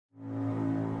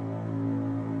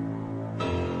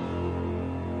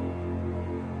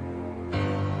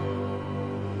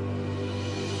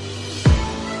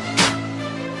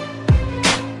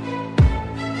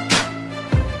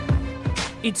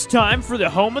It's time for the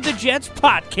Home of the Jets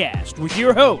podcast with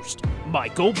your host,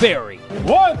 Michael Berry.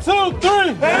 1, 2, 3,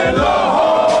 and the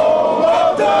Home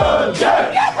of the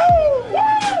Jets! Yahoo! Woo!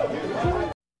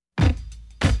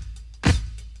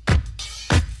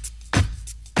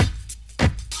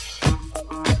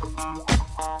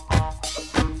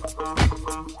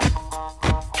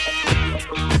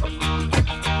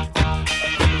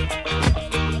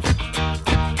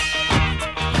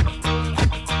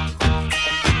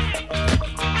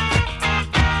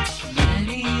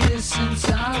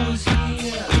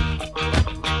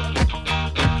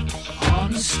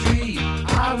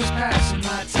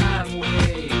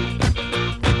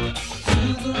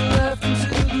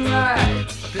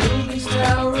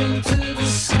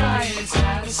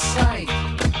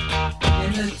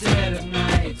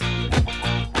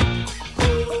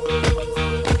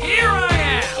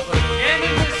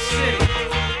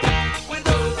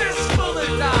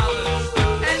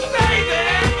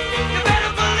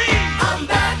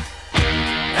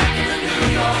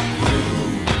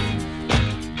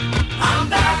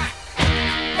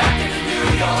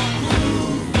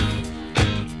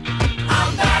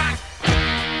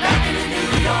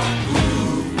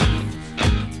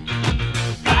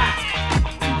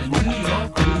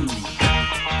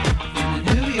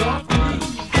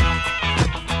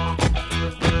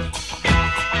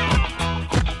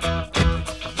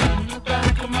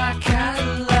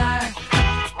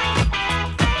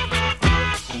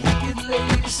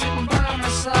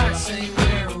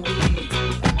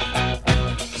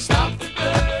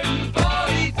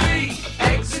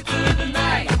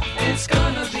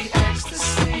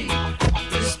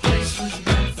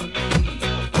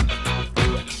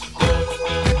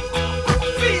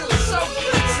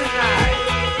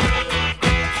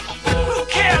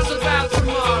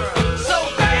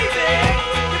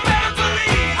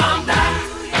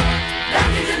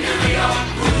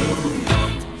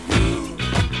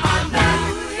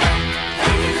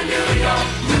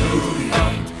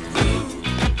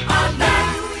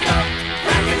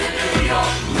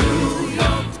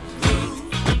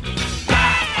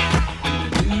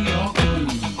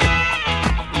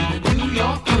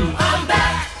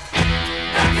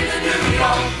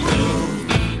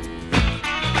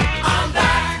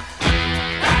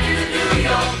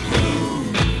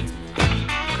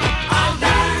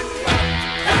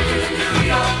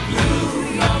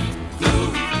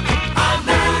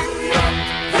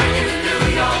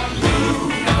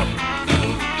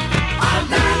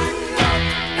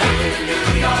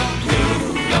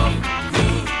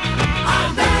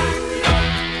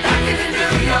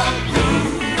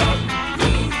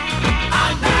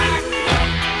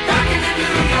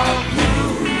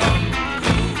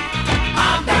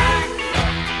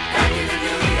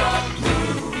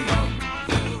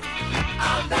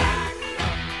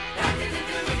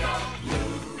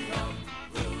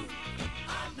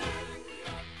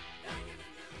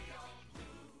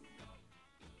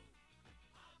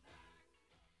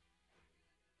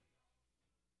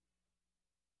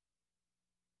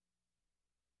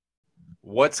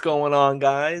 What's going on,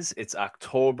 guys? It's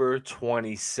October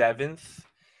 27th,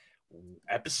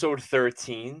 episode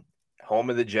 13, Home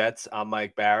of the Jets. I'm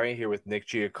Mike Barry here with Nick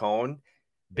Giacone,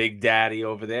 Big Daddy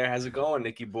over there. How's it going,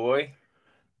 Nicky boy?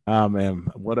 Oh man,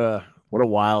 what a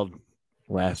wild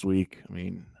last week. I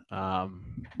mean,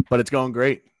 but it's going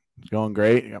great. It's going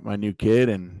great. I got my new kid,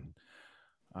 and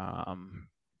I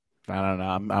don't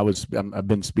know. I've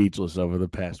been speechless over the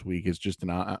past week. It's just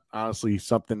honestly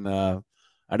something.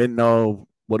 I didn't know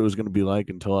what it was going to be like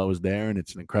until I was there, and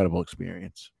it's an incredible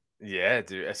experience. Yeah,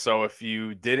 dude. So if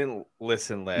you didn't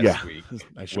listen last week,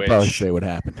 I should probably say what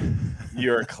happened.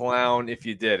 You're a clown if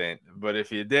you didn't. But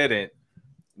if you didn't,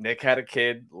 Nick had a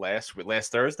kid last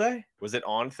Thursday. Was it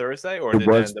on Thursday, or did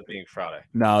it end up being Friday?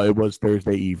 No, it was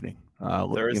Thursday evening.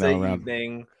 Thursday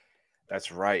evening. That's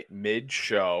right,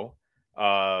 mid-show.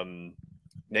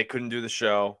 Nick couldn't do the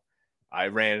show. I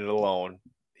ran it alone.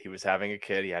 He was having a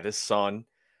kid. He had his son.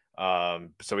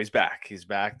 So he's back. He's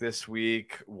back this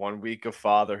week. 1 week of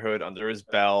fatherhood under his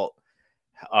belt.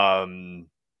 Are you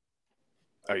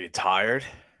tired?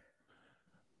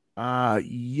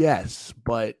 Yes,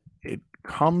 but it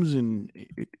comes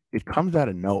out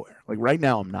of nowhere. Like right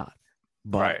now, I'm not.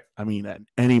 But right. I mean, at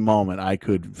any moment, I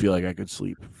could feel like I could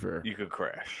sleep for. You could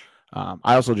crash.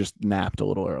 I also just napped a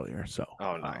little earlier, so.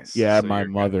 Oh, nice. Yeah, so my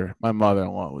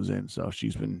mother-in-law was in, so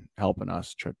she's been helping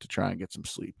us to try and get some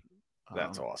sleep.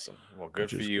 That's awesome. Well, good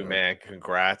for you, man.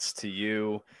 Congrats to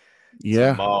you.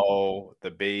 Yeah. To Mo,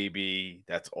 the baby.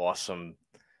 That's awesome.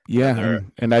 Yeah,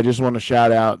 and I just want to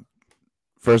shout out,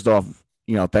 first off,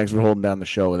 thanks for holding down the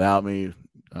show without me.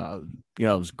 it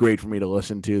was great for me to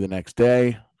listen to the next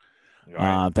day.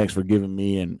 Right. Thanks for giving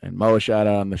me and Mo a shout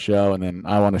out on the show. And then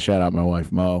I want to shout out my wife,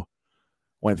 Mo.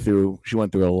 She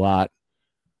went through a lot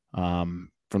from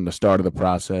the start of the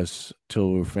process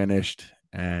till we were finished.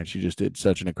 And she just did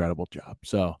such an incredible job.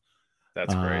 So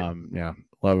that's great. Yeah.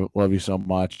 Love you so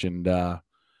much. And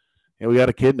we got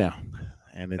a kid now.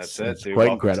 And it's quite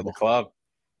Welcome incredible. To the club.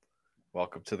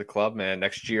 Welcome to the club, man.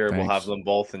 Next year we'll have them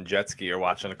both in jet ski or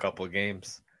watching a couple of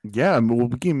games. Yeah, we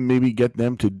can maybe get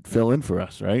them to fill in for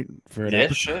us, right? For an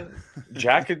episode.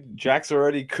 Jack's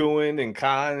already cooing and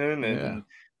conning and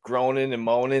groaning and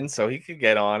moaning, so he could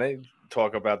get on it,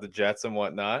 talk about the Jets and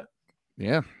whatnot.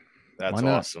 Yeah, that's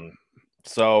awesome.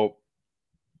 So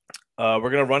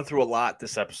we're gonna run through a lot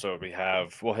this episode.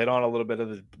 We'll hit on a little bit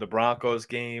of the Broncos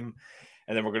game,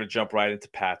 and then we're gonna jump right into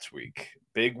Pat's week.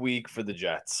 Big week for the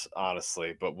Jets,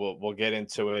 honestly, but we'll get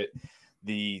into it.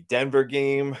 The Denver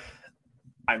game.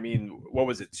 I mean, what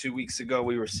was it? 2 weeks ago,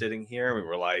 we were sitting here and we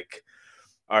were like,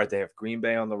 all right, they have Green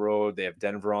Bay on the road, they have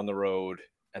Denver on the road,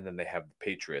 and then they have the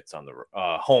Patriots on the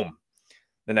home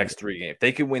the next 3 games.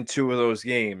 They can win 2 of those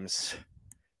games,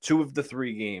 2 of the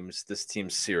 3 games, this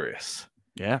team's serious.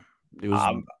 Yeah. It was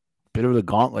a bit of the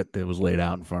gauntlet that was laid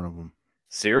out in front of them.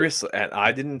 Seriously. And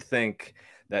I didn't think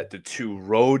that the 2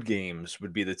 road games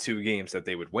would be the 2 games that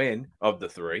they would win of the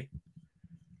 3.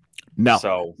 No,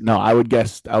 so no, I would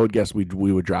guess we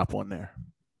would drop one there,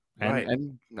 right.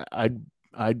 and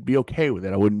I'd be okay with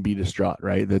it. I wouldn't be distraught,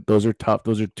 right? That those are tough.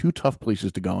 Those are 2 tough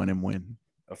places to go in and win.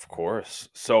 Of course.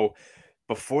 So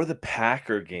before the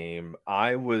Packer game,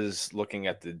 I was looking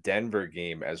at the Denver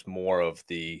game as more of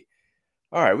the,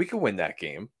 all right, we can win that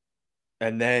game,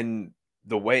 and then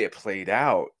the way it played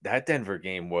out, that Denver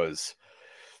game was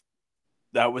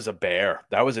a bear.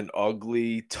 That was an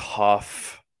ugly,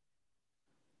 tough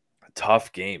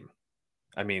game.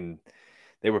 I mean,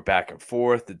 they were back and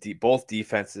forth. Both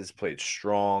defenses played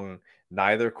strong.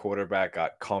 Neither quarterback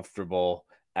got comfortable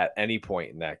at any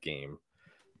point in that game.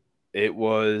 That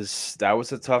was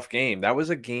a tough game. That was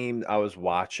a game I was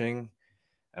watching,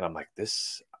 and I'm like,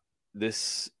 this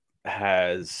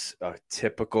has a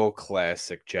typical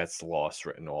classic Jets loss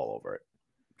written all over it.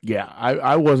 Yeah,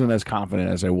 I wasn't as confident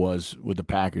as I was with the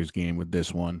Packers game with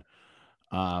this one,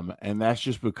 and that's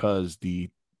just because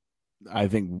I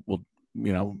think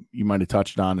you might have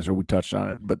touched on this or we touched on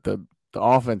it, but the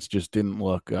offense just didn't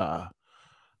look. The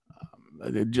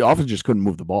offense just couldn't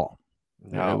move the ball.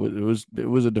 No, it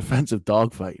was a defensive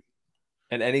dogfight.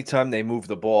 And anytime they moved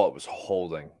the ball, it was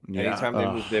holding. Yeah. Anytime they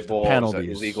moved their ball, it was an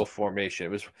illegal formation. It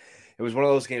was one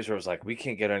of those games where it was like, we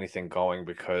can't get anything going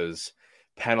because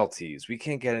penalties. We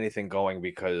can't get anything going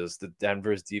because the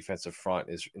Denver's defensive front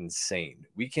is insane.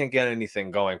 We can't get anything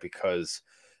going because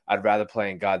I'd rather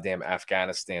play in goddamn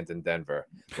Afghanistan than Denver.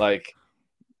 Like,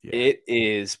 It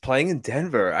is playing in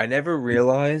Denver. I never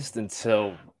realized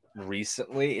until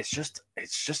recently. It's just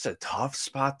a tough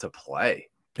spot to play.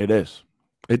 It is.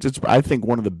 It's I think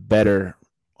one of the better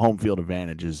home field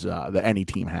advantages that any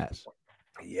team has.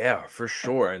 Yeah, for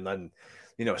sure. And then,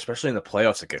 especially in the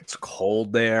playoffs, it gets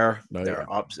cold there.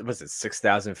 They're up. Was it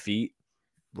 6,000 feet?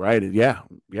 Right. Yeah.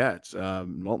 Yeah. It's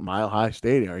Mile High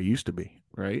Stadium, or it used to be.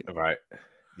 Right. Right.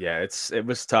 Yeah. It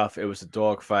was tough. It was a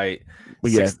dogfight.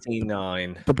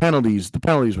 16-9. The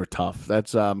penalties were tough.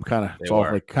 That's kind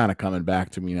of coming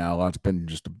back to me now. It's been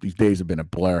these days have been a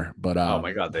blur. But oh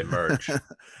my God, they merged.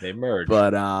 They merged.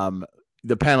 But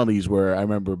the penalties were. I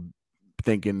remember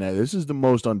thinking that this is the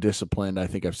most undisciplined I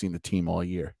think I've seen the team all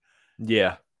year.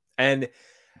 Yeah, and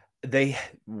they've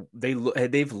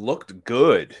looked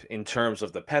good in terms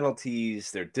of the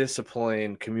penalties, their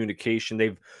discipline, communication.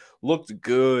 They've looked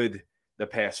good the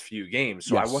past few games,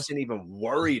 so yes. I wasn't even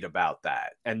worried about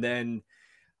that. And then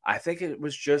I think it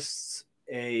was just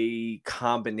a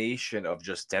combination of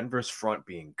just Denver's front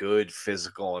being good,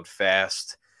 physical, and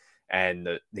fast,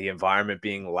 and the environment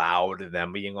being loud, and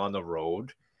them being on the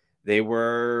road. They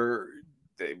were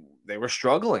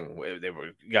struggling.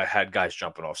 Had guys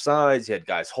jumping off sides. You had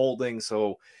guys holding.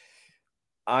 So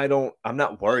I'm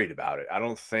not worried about it. I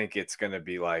don't think it's going to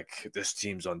be like this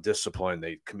team's undisciplined.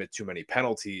 They commit too many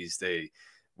penalties.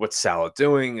 What's Saleh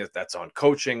doing? That's on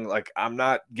coaching. Like, I'm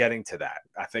not getting to that.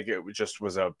 I think it just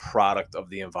was a product of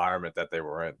the environment that they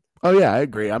were in. Oh yeah, I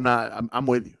agree. I'm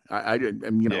with you.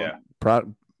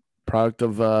 I'm product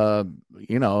of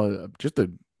just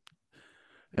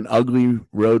an ugly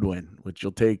road win, which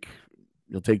you'll take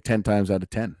 10 times out of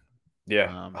 10.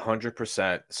 Yeah,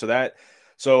 100%.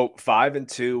 So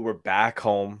 5-2, we're back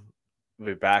home.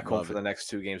 We're back home for the next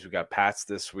 2 games. We got Pats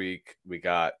this week. We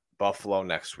got Buffalo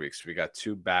next week. So we got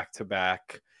 2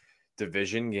 back-to-back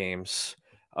division games.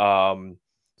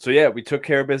 So yeah, we took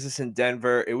care of business in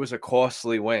Denver. It was a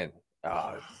costly win.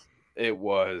 It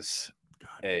was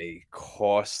a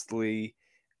costly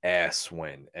ass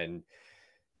win. And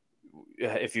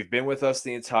if you've been with us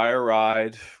the entire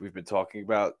ride, we've been talking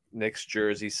about Nick's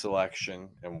jersey selection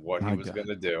and what he was going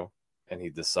to do. And he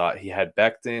had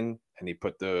Becton, and he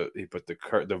put the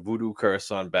voodoo curse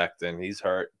on Becton. He's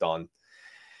hurt, done.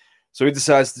 So he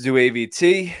decides to do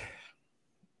AVT,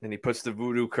 and he puts the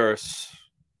voodoo curse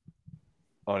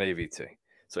on AVT.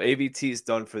 So AVT is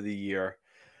done for the year.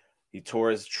 He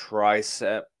tore his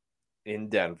tricep in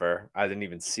Denver. I didn't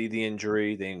even see the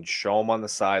injury. They didn't show him on the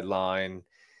sideline.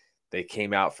 They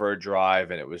came out for a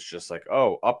drive, and it was just like,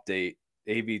 oh, update,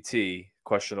 AVT,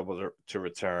 questionable to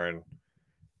return.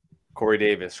 Corey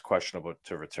Davis, questionable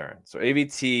to return. So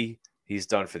AVT, he's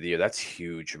done for the year. That's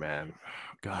huge, man.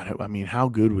 God, I mean, how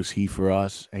good was he for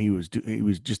us? He was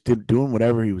just doing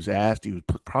whatever he was asked. He was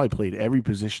probably played every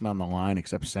position on the line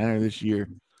except center this year.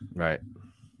 Right.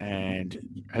 And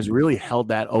has really held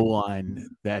that O-line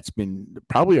that's been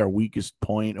probably our weakest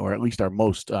point, or at least our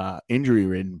most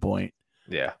injury-ridden point.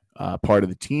 Yeah. Part of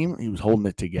the team. He was holding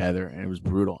it together, and it was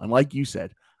brutal. And like you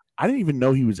said, I didn't even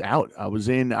know he was out. I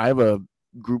have a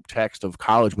group text of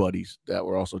college buddies that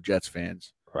were also Jets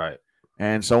fans. Right.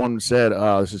 And someone said,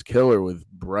 this is killer with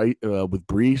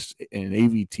Brees and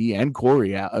AVT and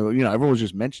Corey out. Everyone was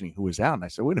just mentioning who was out. And I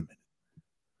said, wait a minute.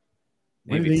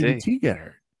 When did AVT get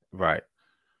hurt? Right.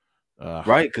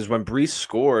 Right, because when Brees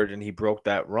scored and he broke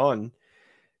that run,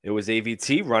 it was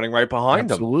AVT running right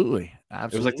behind him. Absolutely.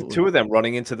 It was like the two of them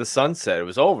running into the sunset. It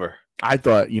was over. I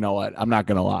thought, you know what? I'm not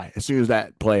going to lie. As soon as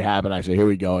that play happened, I said, here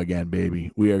we go again,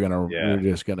 baby. We're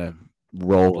just going to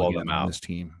roll them out. This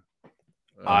team.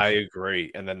 I agree.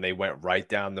 And then they went right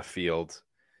down the field.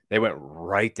 And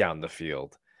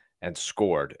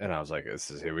scored. And I was like,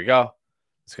 here we go.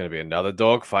 It's going to be another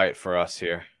dogfight for us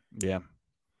here. Yeah.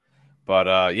 But,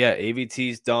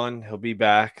 AVT's done. He'll be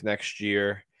back next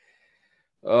year.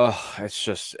 It's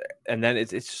just, and then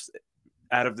it's just,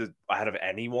 out of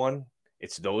anyone,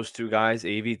 it's those two guys,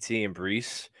 AVT and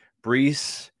Brees.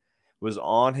 Brees was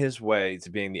on his way to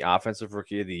being the offensive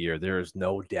rookie of the year. There is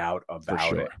no doubt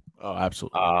about it. Oh,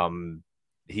 absolutely.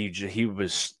 He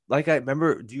was like,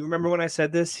 do you remember when I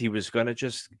said this? He was going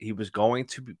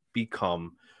to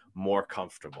become more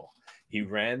comfortable. He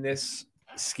ran this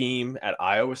scheme at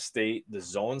Iowa State, the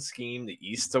zone scheme, the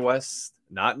east to west,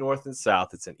 not north and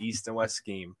south. It's an east and west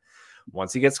scheme.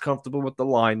 Once he gets comfortable with the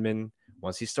linemen,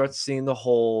 once he starts seeing the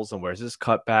holes and where's his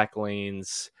cutback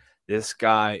lanes, this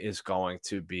guy is going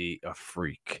to be a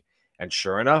freak. And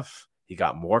sure enough, he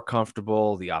got more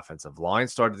comfortable. The offensive line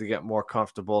started to get more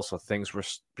comfortable, so things were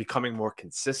becoming more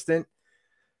consistent.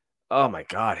 Oh my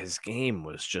God, his game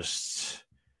was just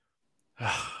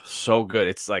so good.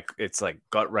 It's like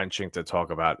gut-wrenching to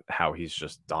talk about how he's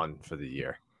just done for the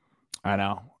year. I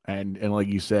know. And like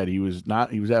you said, he was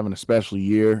having a special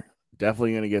year.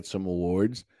 Definitely going to get some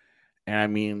awards. And I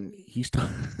mean, he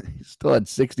still had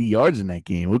 60 yards in that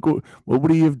game. Look, what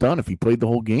would he have done if he played the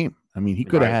whole game? I mean, he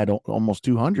could have had almost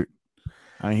 200.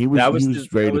 I mean, he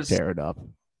was ready to tear it up.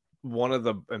 One of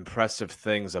the impressive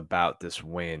things about this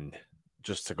win,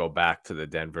 just to go back to the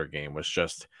Denver game, was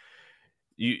just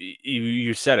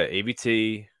you said it.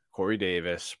 AVT, Corey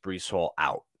Davis, Brees Hall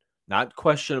out. Not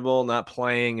questionable, not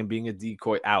playing and being a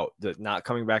decoy, out, not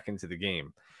coming back into the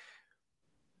game.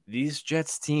 These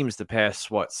Jets teams the past,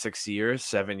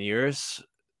 7 years,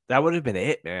 that would have been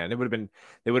it, man. They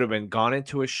would have been gone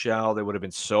into a shell. They would have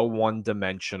been so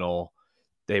one-dimensional.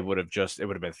 It would have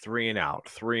been 3 and out.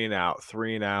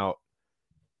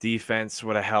 Defense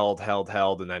would have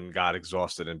held, and then got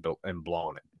exhausted and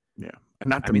blown it. Yeah. And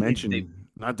not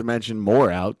to mention more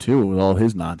out too with all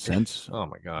his nonsense. Oh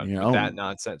my God. That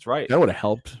nonsense, right. That would have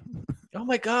helped. Oh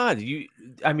my God.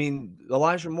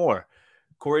 Elijah Moore,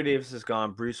 Corey Davis is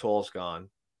gone, Brees Hall's gone.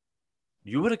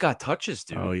 You would have got touches,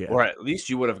 dude. Oh, yeah. Or at least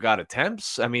you would have got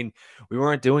attempts. I mean, we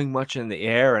weren't doing much in the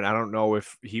air, and I don't know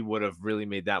if he would have really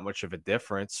made that much of a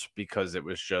difference, because it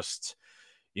was just,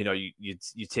 you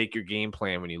take your game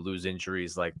plan when you lose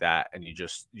injuries like that, and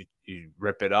you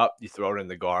rip it up, you throw it in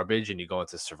the garbage, and you go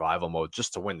into survival mode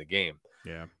just to win the game.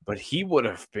 Yeah. But he would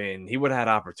have had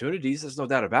opportunities. There's no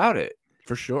doubt about it.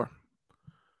 For sure.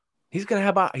 He's gonna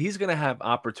have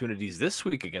opportunities this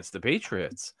week against the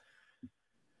Patriots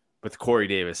with Corey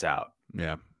Davis out.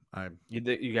 Yeah.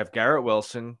 You have Garrett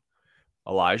Wilson,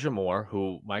 Elijah Moore,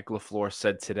 who Mike LaFleur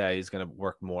said today is going to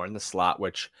work more in the slot,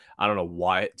 which I don't know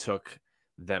why it took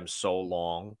them so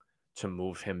long to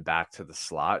move him back to the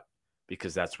slot,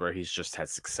 because that's where he's just had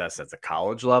success at the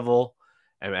college level.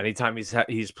 And anytime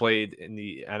he's played in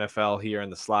the NFL here in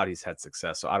the slot, he's had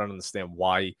success. So I don't understand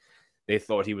why they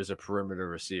thought he was a perimeter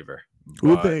receiver.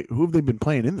 Who have they been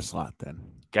playing in the slot then?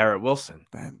 Garrett Wilson.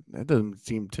 That doesn't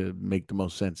seem to make the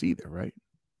most sense either, right?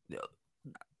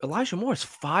 Elijah Moore is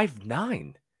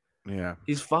 5'9". Yeah.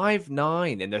 He's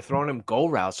 5'9", and they're throwing him go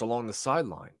routes along the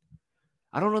sideline.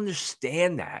 I don't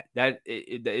understand that.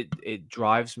 It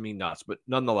drives me nuts. But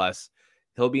nonetheless,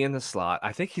 he'll be in the slot.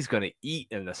 I think he's going to eat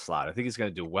in the slot. I think he's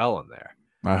going to do well in there.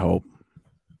 I hope.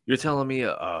 You're telling me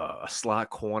a slot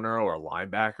corner or a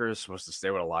linebacker is supposed to stay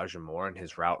with Elijah Moore in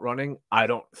his route running? I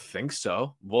don't think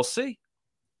so. We'll see.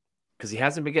 Because he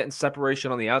hasn't been getting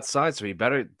separation on the outside, so he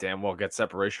better damn well get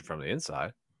separation from the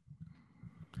inside.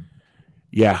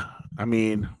 Yeah. I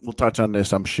mean, we'll touch on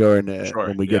this, I'm sure,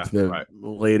 when we get to the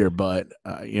later. But,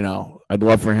 I'd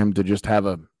love for him to just have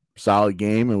a solid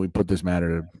game and we put this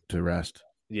matter to rest.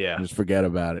 Yeah. Just forget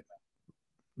about it.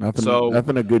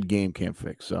 Nothing a good game can't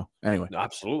fix. So anyway,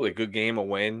 absolutely, good game, a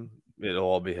win, it'll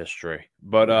all be history.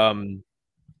 But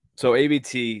so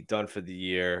ABT done for the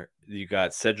year. You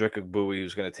got Cedric Ogbuehi,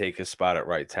 who's going to take his spot at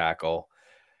right tackle.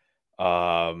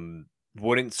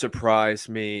 Wouldn't surprise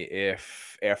me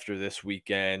if after this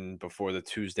weekend, before the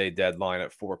Tuesday deadline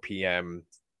at 4 p.m.,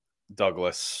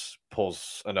 Douglas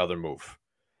pulls another move.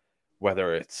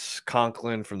 Whether it's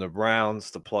Conklin from the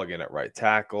Browns to plug in at right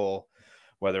tackle,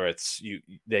 whether it's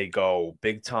they go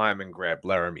big time and grab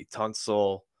Laramie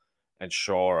Tunsil and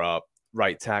shore up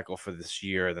right tackle for this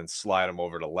year, then slide him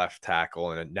over to left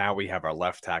tackle. And now we have our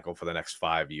left tackle for the next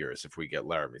 5 years if we get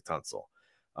Laramie Tunsil.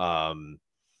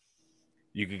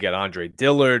 You could get Andre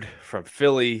Dillard from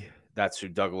Philly. That's who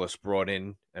Douglas brought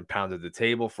in and pounded the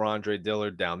table for Andre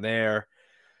Dillard down there.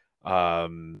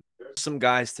 There's some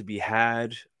guys to be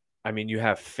had. I mean, you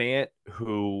have Fant,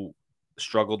 who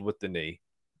struggled with the knee,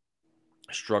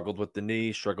 struggled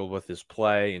with his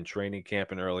play in training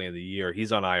camp and early in the year.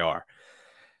 He's on IR.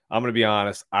 I'm going to be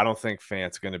honest. I don't think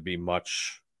Fant's going to be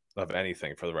much of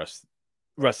anything for the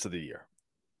rest of the year.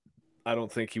 I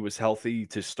don't think he was healthy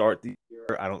to start the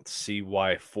year. I don't see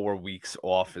why 4 weeks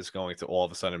off is going to all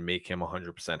of a sudden make him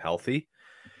 100% healthy.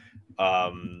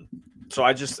 So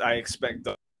I expect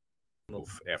the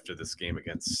move after this game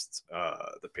against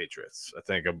the Patriots. I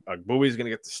think Ogbuehi's going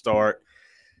to get the start,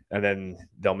 and then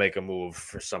they'll make a move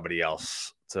for somebody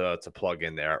else to plug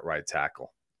in there at right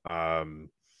tackle. And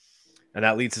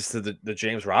that leads us to the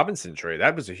James Robinson trade.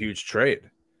 That was a huge trade.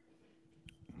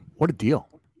 What a deal.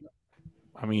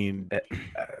 I mean,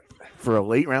 for a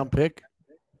late round pick,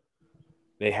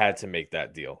 they had to make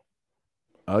that deal.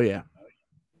 Oh, yeah.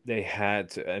 They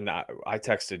had to, and I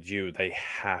texted you, they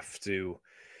have to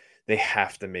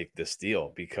make this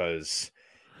deal because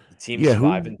the team's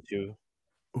 5-2.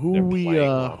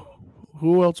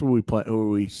 Who else were we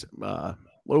playing?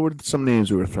 What were some names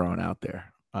we were throwing out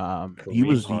there? He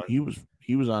was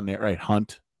on there, right?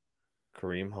 Hunt.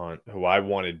 Kareem Hunt, who I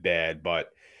wanted bad,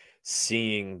 but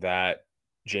seeing that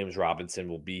James Robinson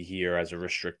will be here as a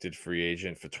restricted free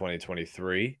agent for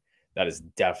 2023, that is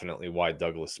definitely why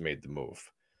Douglas made the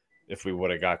move. If we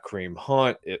would have got Kareem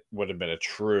Hunt, it would have been a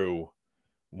true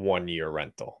 1-year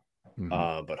rental.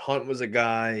 Mm-hmm. But Hunt was a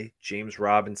guy. James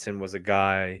Robinson was a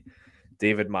guy.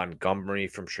 David Montgomery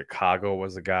from Chicago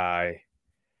was a guy.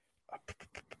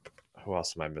 Who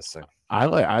else am I missing?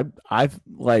 I've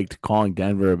liked calling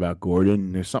Denver about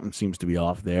Gordon. There's something seems to be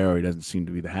off there, or he doesn't seem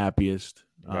to be the happiest.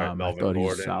 Right, I thought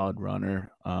he's a solid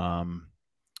runner. There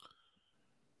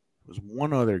was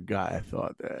one other guy I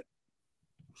thought that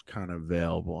was kind of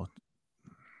available.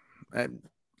 And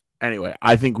anyway,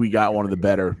 I think we got one of the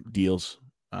better deals.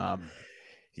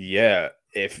 Yeah.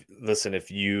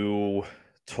 If you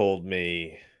told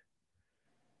me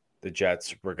the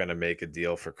Jets were going to make a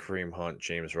deal for Kareem Hunt,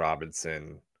 James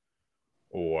Robinson,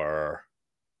 or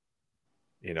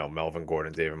Melvin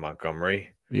Gordon, David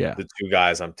Montgomery, the two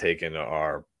guys I'm taking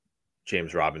are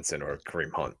James Robinson or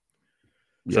Kareem Hunt.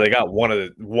 So they got one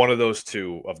of those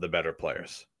two of the better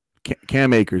players.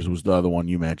 Cam Akers was the other one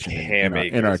you mentioned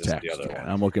in our text. Yeah,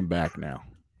 I'm looking back now.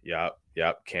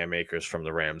 Yep. Cam Akers from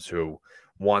the Rams, who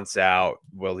wants out.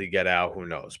 Will he get out? Who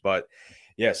knows? But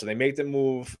yeah, so they make the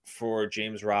move for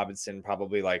James Robinson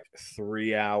probably like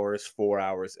 4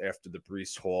 hours after the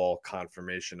Breece Hall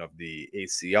confirmation of the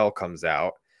ACL comes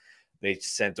out. They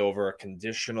sent over a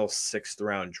conditional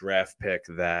 6th-round draft pick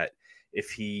that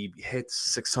if he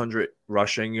hits 600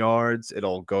 rushing yards,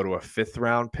 it'll go to a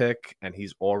 5th-round pick, and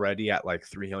he's already at like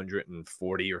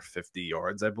 340 or 50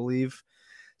 yards, I believe.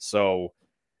 So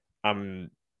I'm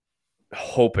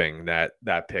hoping that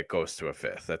pick goes to a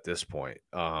 5th at this point.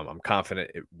 I'm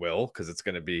confident it will, because it's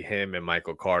going to be him and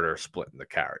Michael Carter splitting the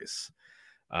carries.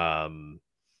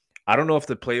 I don't know if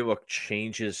the playbook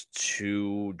changes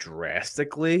too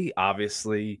drastically.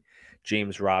 Obviously,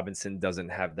 James Robinson doesn't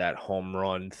have that home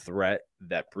run threat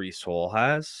that Breece Hall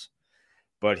has,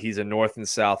 but he's a north and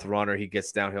south runner. He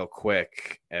gets downhill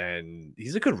quick, and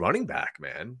he's a good running back,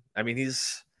 man. I mean,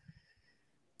 he's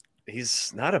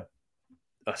not a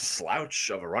slouch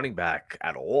of a running back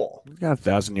at all. He's got a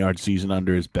 1,000-yard season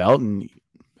under his belt, and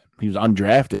he was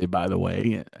undrafted, by the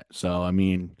way. So, I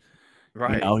mean,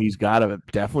 Right. He's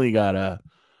definitely got a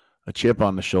chip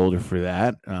on the shoulder for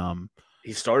that.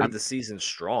 He started the season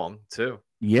strong too.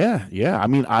 Yeah. I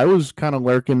mean, I was kind of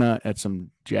lurking at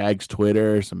some Jags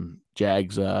Twitter, some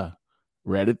Jags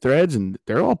Reddit threads, and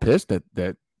they're all pissed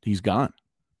that he's gone.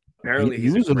 Apparently, he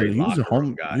was a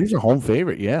home guy. He was a home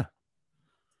favorite. Yeah.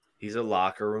 He's a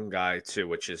locker room guy too,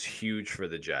 which is huge for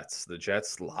the Jets. The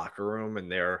Jets locker room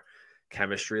and their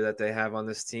chemistry that they have on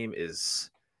this team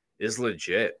is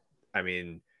legit. I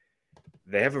mean,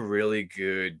 they have a really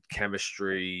good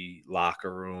chemistry,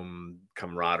 locker room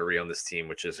camaraderie on this team,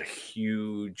 which is a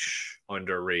huge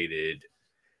underrated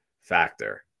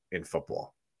factor in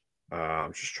football.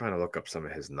 I'm just trying to look up some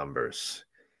of his numbers.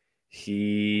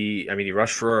 He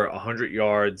rushed for 100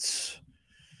 yards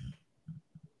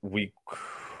week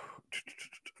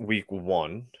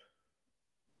 1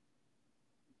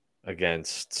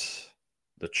 against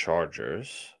the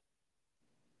Chargers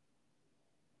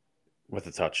with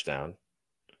a touchdown.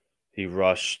 He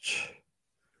rushed.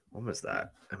 What was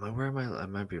that? Where am I? I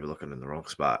might be looking in the wrong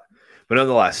spot. But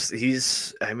nonetheless,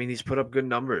 he's put up good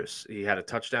numbers. He had a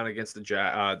touchdown against the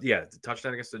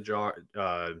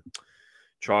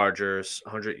Chargers,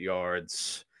 100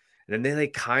 yards. And then they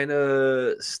kind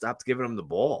of stopped giving him the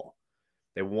ball.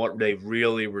 They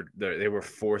were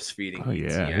force feeding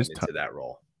Etienne into that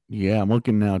role. Yeah, I'm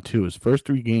looking now too. His first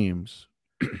 3 games.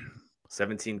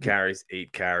 17 carries,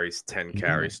 8 carries, 10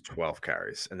 carries, 12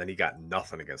 carries. And then he got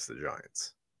nothing against the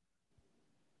Giants.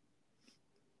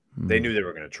 They knew they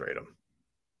were going to trade him.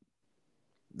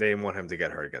 They didn't want him to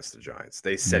get hurt against the Giants.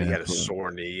 They said he had a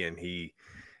sore knee, and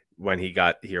when he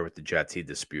got here with the Jets, he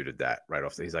disputed that right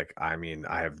off. He's like, I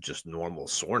have just normal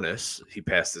soreness. He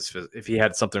passed his if he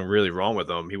had something really wrong with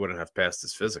him, he wouldn't have passed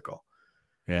his physical.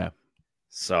 Yeah.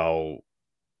 So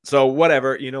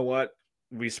whatever. You know what?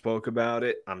 We spoke about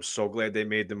it. I'm so glad they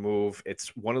made the move.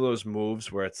 It's one of those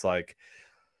moves where it's like,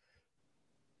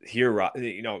 here,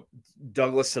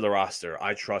 Douglas to the roster.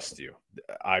 I trust you.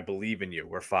 I believe in you.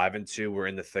 We're 5-2. We're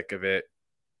in the thick of it.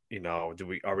 Are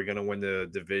we going to win the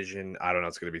division? I don't know.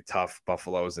 It's going to be tough.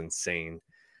 Buffalo's insane,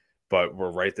 but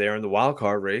we're right there in the wild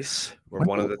card race. We're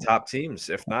one of the top teams,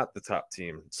 if not the top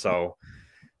team. So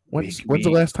when's the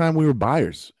last time we were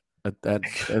buyers at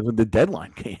the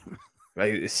deadline game?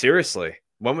 Seriously,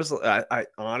 when was I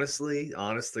honestly,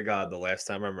 honest to God, the last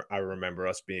time I remember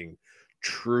us being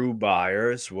true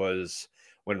buyers was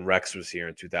when Rex was here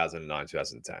in 2009,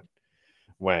 2010,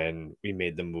 when we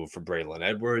made the move for Braylon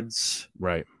Edwards.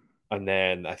 Right. And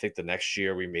then I think the next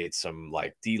year we made some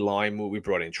like D-line move. We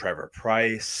brought in Trevor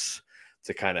Price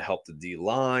to kind of help the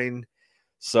D-line.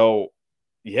 So,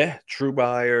 yeah, true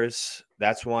buyers.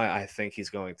 That's why I think he's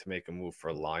going to make a move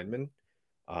for lineman.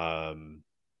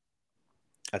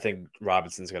 I think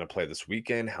Robinson's going to play this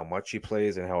weekend. How much he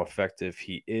plays and how effective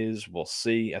he is, we'll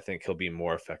see. I think he'll be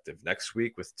more effective next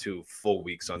week with 2 full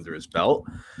weeks under his belt.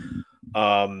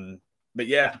 But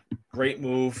yeah, great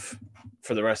move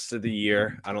for the rest of the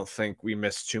year. I don't think we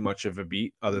missed too much of a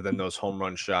beat other than those home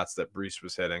run shots that Breece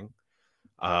was hitting.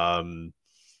 And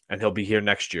he'll be here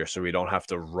next year, so we don't have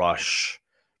to rush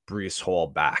Breece Hall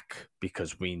back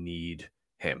because we need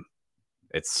him.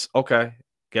 It's okay.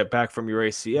 Get back from your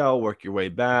ACL, work your way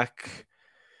back,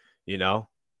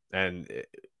 and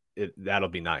that'll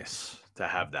be nice to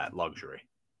have that luxury.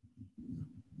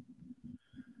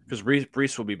 Because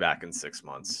Breece will be back in 6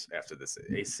 months after this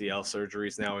ACL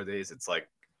surgeries nowadays. It's like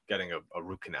getting a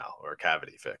root canal or a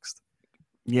cavity fixed.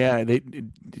 Yeah,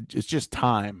 it's just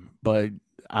time. But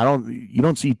you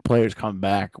don't see players come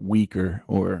back weaker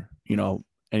or,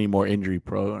 any more injury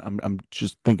prone. I'm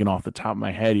just thinking off the top of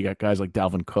my head. You got guys like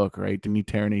Dalvin Cook, right? Didn't he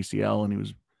tear an ACL and he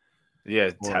was? Yeah,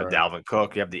 Dalvin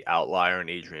Cook. You have the outlier and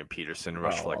Adrian Peterson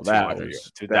rushed for like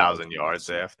 2,000 yards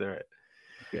after it.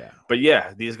 Yeah, but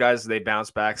yeah, these guys, they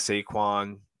bounce back.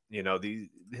 Saquon, he'll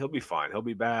be fine. He'll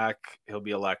be back. He'll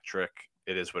be electric.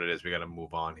 It is what it is. We got to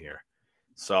move on here.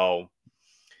 So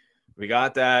we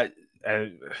got that,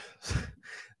 and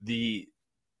the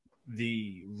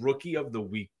Rookie of the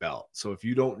Week belt. So if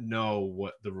you don't know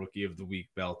what the Rookie of the Week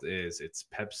belt is, it's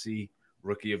Pepsi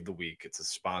Rookie of the Week. It's a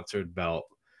sponsored belt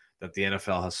that the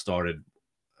NFL has started,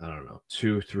 I don't know,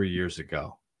 2-3 years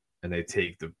ago. and they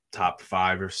take the top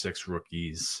 5 or 6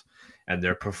 rookies and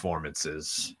their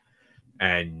performances,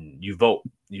 and you vote.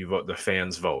 You vote. The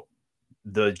fans vote.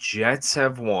 The Jets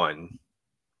have won.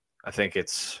 I think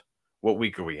it's what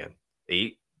week are we in?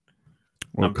 8.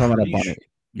 We're coming up on it.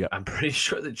 Yeah, I'm pretty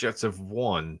sure the Jets have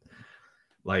won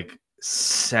like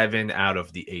 7 out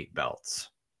of the 8 belts,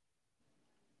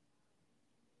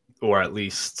 or at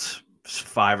least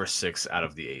 5 or 6 out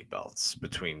of the 8 belts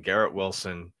between Garrett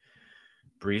Wilson,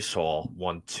 Breece Hall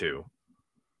 1, 2,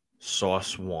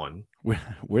 Sauce 1.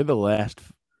 we're the last.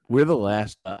 We're the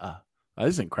last. This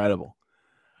is incredible.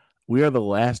 We are the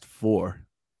last 4.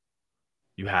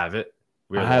 You have it.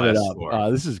 I have it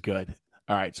up. This is good.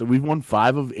 All right, so we've won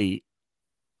 5 of 8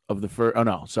 of the first. Oh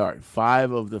no, sorry,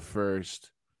 5 of the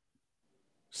first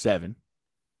 7.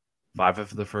 5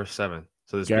 of the first 7.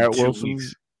 So there's Garrett been 2 Wilson.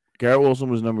 weeks. Garrett Wilson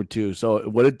was number 2. So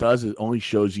what it does is only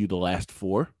shows you the last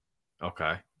 4,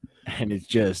 Okay. and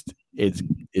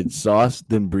it's Sauce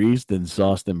then Breece then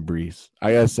Sauce then Breece.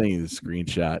 I gotta send you the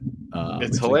screenshot.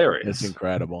 It's hilarious. It's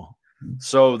incredible.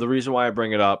 So the reason why I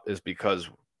bring it up is because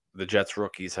the Jets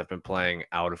rookies have been playing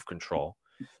out of control.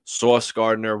 Sauce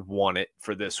Gardner won it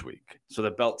for this week. So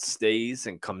the belt stays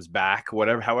and comes back,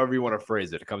 however you want to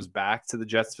phrase it. It comes back to the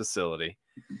Jets facility.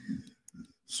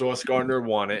 Sauce Gardner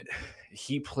won it.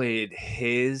 He played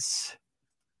his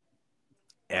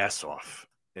ass off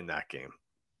in that game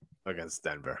against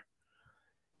Denver.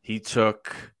 He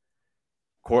took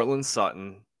Cortland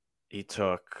Sutton. He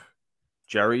took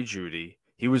Jerry Jeudy.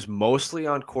 He was mostly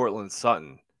on Cortland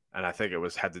Sutton, and I think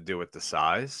it had to do with the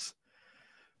size.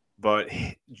 But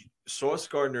Sauce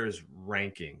Gardner's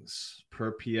rankings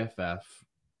per PFF,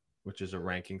 which is a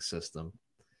ranking system,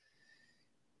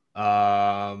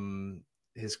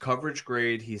 his coverage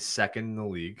grade, he's second in the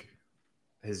league.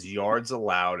 His yards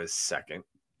allowed is second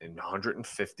in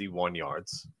 151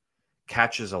 yards.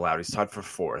 Catches allowed, he's tied for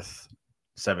 4th,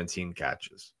 17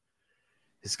 catches.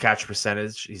 His catch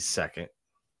percentage, he's second.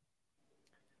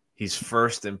 He's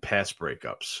first in pass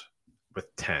breakups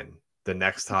with 10. The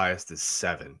next highest is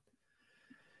 7.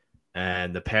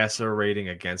 And the passer rating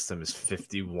against him is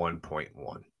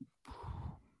 51.1.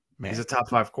 Man, he's a top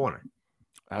 5 corner.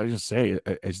 I was just say,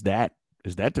 is that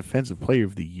defensive player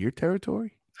of the year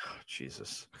territory? Oh,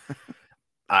 Jesus.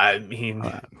 I mean,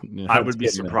 I would be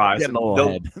surprised.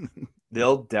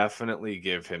 They'll definitely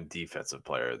give him defensive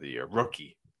player of the year,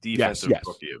 rookie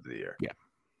rookie of the year. Yeah.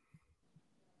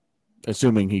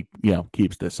 Assuming he,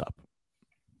 keeps this up.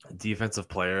 Defensive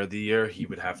player of the year, he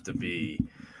would have to be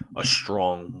a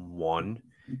strong 1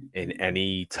 in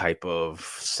any type of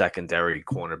secondary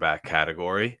cornerback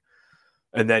category.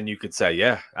 And then you could say,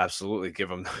 yeah, absolutely,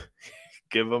 give him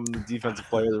the defensive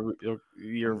player of the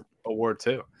year award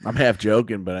too. I'm half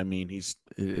joking, but I mean,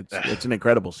 it's an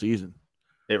incredible season.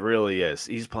 It really is.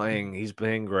 He's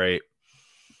playing great.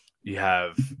 You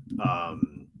have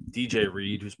DJ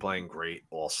Reed, who's playing great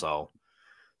also.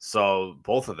 So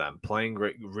both of them playing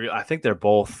great. I think they're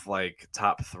both like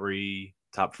top 3,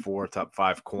 top 4, top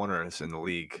 5 corners in the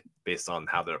league based on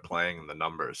how they're playing and the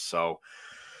numbers. So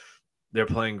they're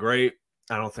playing great.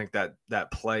 I don't think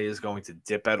that play is going to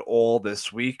dip at all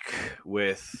this week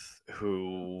with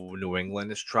who New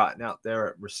England is trotting out there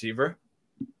at receiver.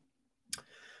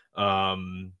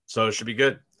 So it should be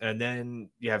good. And then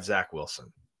you have Zach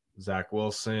Wilson. Zach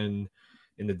Wilson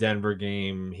in the Denver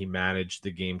game, he managed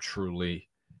the game truly.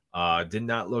 Did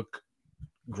not look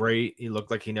great. He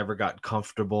looked like he never got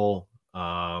comfortable.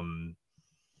 Their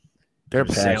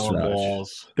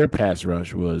pass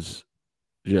rush was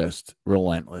just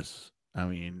relentless. I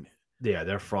mean, yeah,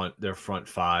 their front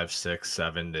 5, 6,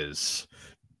 7 is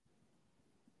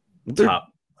top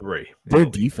 3. Their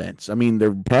defense, I mean,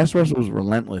 their pass rush was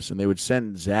relentless, and they would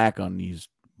send Zach on these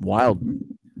wild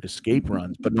escape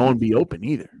runs, but no one be open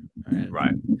either.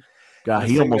 Right. God,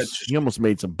 he almost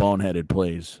made some boneheaded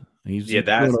plays. He's doing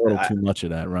a little too much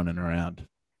of that running around.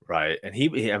 Right, and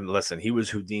listen, he was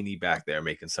Houdini back there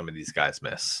making some of these guys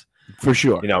miss. For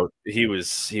sure. He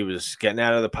was getting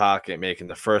out of the pocket, making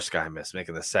the first guy miss,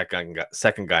 making the second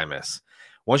guy miss.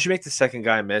 Once you make the second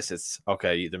guy miss, it's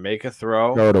okay. Either make a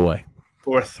throw, throw it away,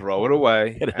 or throw it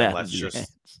away. And let's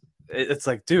just. It's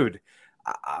like, dude,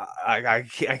 I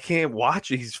can't watch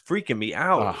it. He's freaking me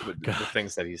out with the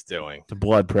things that he's doing. The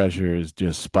blood pressure is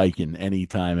just spiking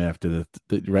anytime after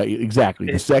the right. Exactly.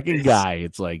 The second guy,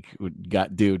 it's like,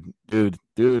 dude.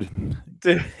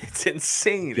 It's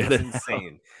insane. It's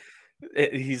insane.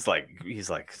 He's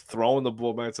like throwing the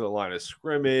ball back to the line of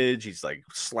scrimmage. He's like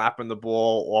slapping the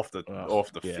ball off the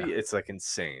feet. It's like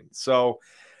insane. So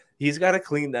He's got to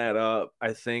clean that up.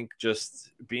 I think just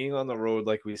being on the road,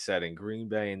 like we said, in Green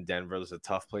Bay and Denver, those are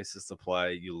tough places to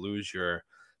play. You lose your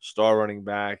star running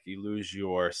back. You lose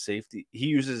your safety. He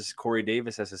uses Corey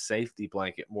Davis as a safety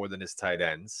blanket more than his tight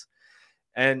ends.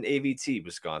 And AVT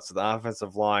was gone. So the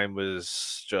offensive line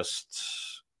was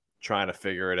just trying to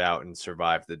figure it out and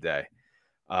survive the day.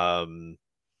 But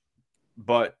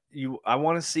I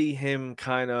want to see him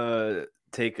kind of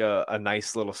take a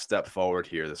nice little step forward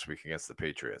here this week against the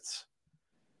Patriots.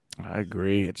 I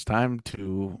agree. It's time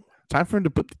for him to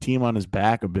put the team on his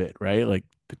back a bit, right? Like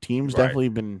the team's definitely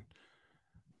been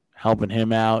helping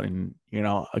him out. And,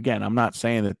 again, I'm not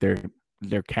saying that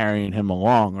they're carrying him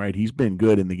along, right? He's been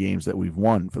good in the games that we've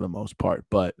won for the most part,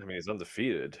 but I mean, he's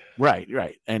undefeated. Right.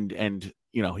 And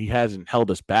he hasn't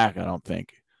held us back, I don't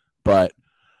think. But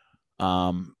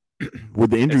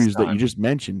with the injuries that you just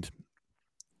mentioned,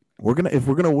 if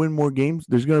we're gonna win more games,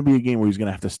 there's gonna be a game where he's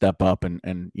gonna have to step up and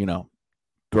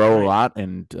throw a lot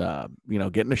and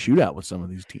get in a shootout with some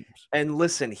of these teams. And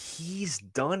listen, he's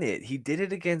done it. He did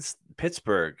it against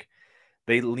Pittsburgh.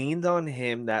 They leaned on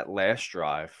him that last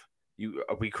drive.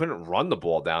 We couldn't run the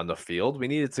ball down the field. We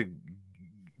needed to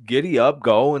giddy up,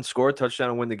 go and score a touchdown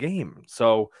and win the game.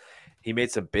 So he made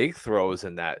some big throws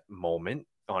in that moment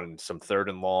on some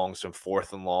 3rd and longs, some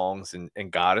 4th and longs,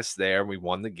 and got us there. We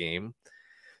won the game.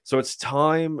 So it's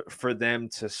time for them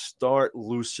to start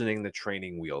loosening the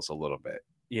training wheels a little bit,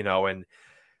 and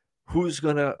who's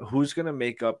gonna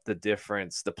make up the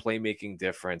difference, the playmaking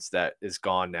difference that is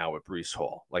gone now with Breece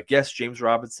Hall. Like, yes, James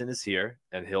Robinson is here,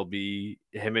 and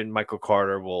him and Michael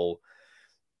Carter will,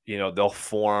 they'll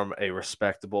form a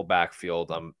respectable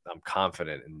backfield. I'm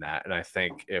confident in that. And I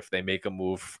think if they make a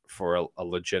move for a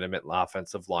legitimate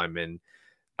offensive lineman,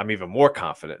 I'm even more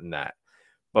confident in that.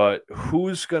 But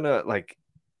who's gonna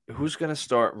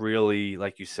start really,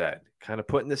 like you said, kind of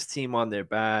putting this team on their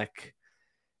back?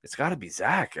 It's got to be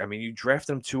Zach. I mean, you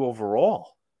drafted him 2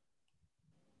 overall.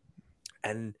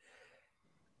 And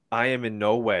I am in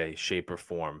no way, shape, or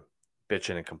form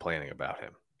bitching and complaining about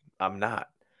him. I'm not.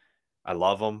 I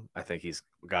love him. I think he's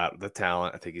got the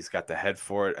talent. I think he's got the head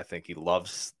for it. I think he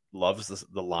loves the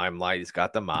limelight. He's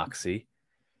got the moxie.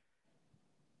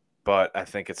 But I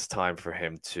think it's time for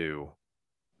him to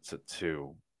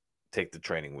take the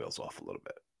training wheels off a little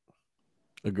bit.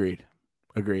 Agreed.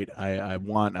 I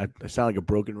sound like a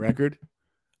broken record.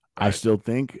 Right.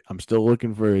 I'm still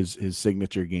looking for his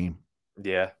signature game.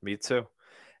 Yeah, me too.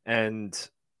 And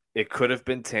it could have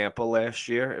been Tampa last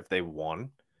year if they won.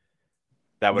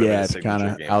 That would have been a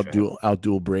signature game.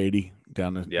 Outduel Brady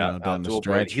down the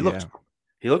stretch. He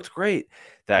looked great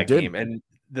that game. And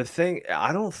the thing,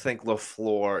 I don't think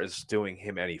LaFleur is doing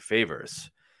him any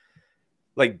favors.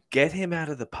 Like, get him out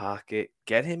of the pocket,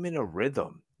 get him in a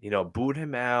rhythm. Boot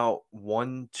him out,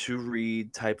 1-2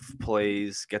 read type of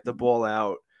plays, get the ball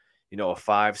out, a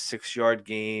 5-6 yard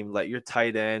game, let your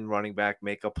tight end, running back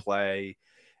make a play,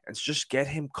 and just get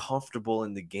him comfortable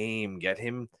in the game, get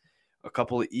him a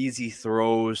couple of easy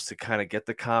throws to kind of get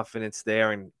the confidence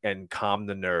there and calm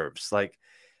the nerves. Like,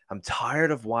 I'm tired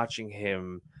of watching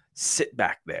him sit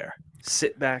back there,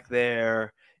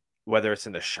 whether it's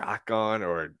in the shotgun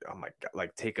or, oh my God,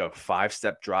 like take a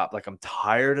 5-step drop. Like, I'm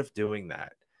tired of doing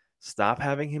that. Stop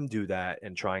having him do that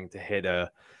and trying to hit a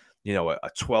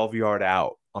 12-yard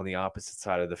out on the opposite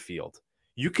side of the field.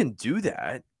 You can do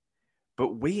that,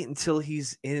 but wait until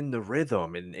he's in the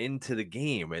rhythm and into the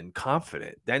game and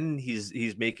confident. Then he's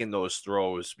making those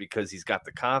throws because he's got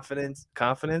the confidence,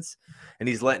 and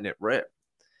he's letting it rip.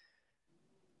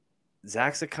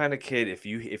 Zach's the kind of kid,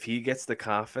 if he gets the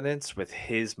confidence with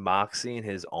his moxie and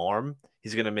his arm,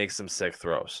 he's going to make some sick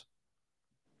throws.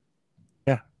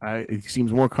 Yeah, he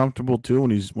seems more comfortable too when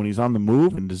he's on the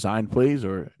move and design plays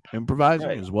or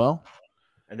improvising as well.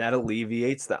 And that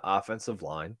alleviates the offensive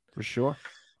line. For sure.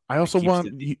 I also want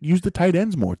to use the tight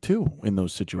ends more too in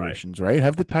those situations, right?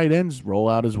 Have the tight ends roll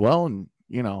out as well. And,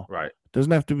 right.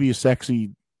 Doesn't have to be a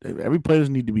sexy. Every play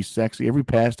doesn't need to be sexy. Every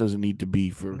pass doesn't need to be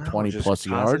for 20+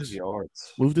 yards.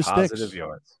 Move the sticks.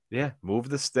 Yards. Yeah, move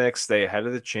the sticks. Stay ahead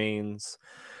of the chains.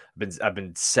 I've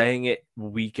been saying it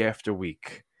week after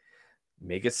week.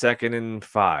 Make it 2nd and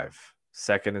 5,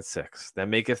 2nd and 6.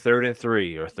 Then make it 3rd and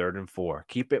 3 or 3rd and 4.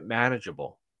 Keep it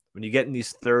manageable. When you get in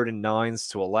these 3rd and 9s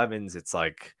to 11s, it's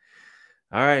like,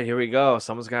 all right, here we go.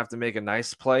 Someone's gonna have to make a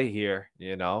nice play here,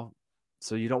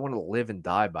 So you don't want to live and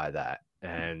die by that.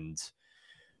 And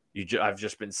I've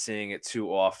just been seeing it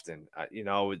too often.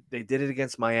 They did it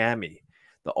against Miami.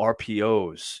 The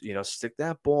RPOs, stick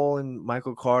that ball in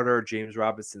Michael Carter or James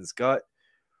Robinson's gut.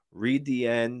 Read the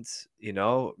end,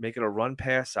 make it a run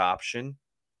pass option.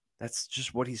 That's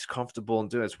just what he's comfortable in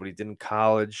doing. That's what he did in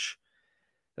college.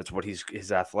 That's what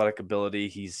his athletic ability.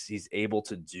 He's able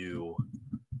to do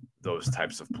those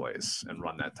types of plays and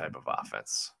run that type of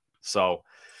offense. So,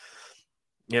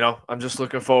 I'm just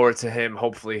looking forward to him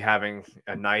hopefully having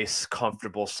a nice,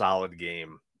 comfortable, solid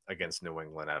game against New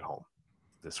England at home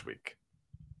this week.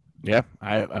 Yeah,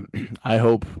 I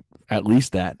hope at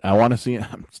least that. I want to see.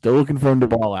 I'm still looking for him to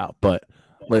ball out, but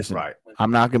listen, Right. I'm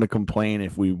not going to complain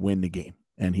if we win the game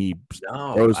and he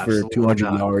No, throws for absolutely 200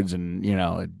 not. yards and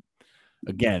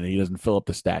again he doesn't fill up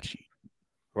the stat sheet.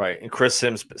 Right, and Chris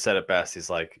Sims said it best. He's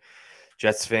like,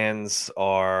 Jets fans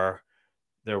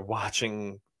they're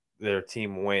watching their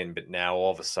team win, but now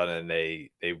all of a sudden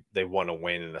they want to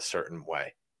win in a certain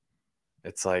way.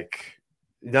 It's like,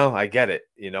 no, I get it.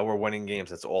 We're winning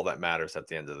games. That's all that matters at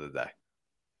the end of the day.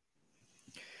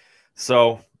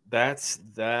 So that's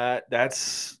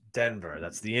Denver.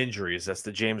 That's the injuries. That's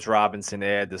the James Robinson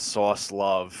ad, the Sauce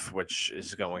Love, which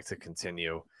is going to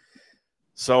continue.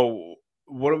 So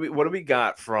what do we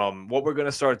got from what we're going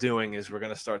to start doing is we're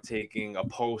going to start taking a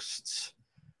post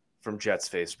from Jets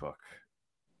Facebook,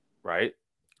 right?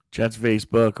 Jets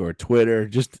Facebook or Twitter,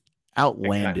 just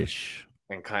outlandish.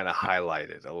 And kind of highlight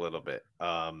it a little bit.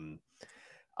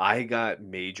 I got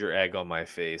major egg on my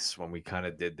face when we kind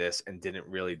of did this and didn't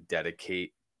really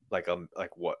dedicate like a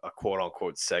quote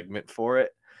unquote segment for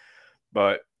it.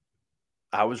 But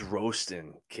I was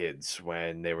roasting kids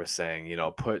when they were saying,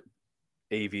 put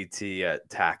AVT at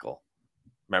tackle.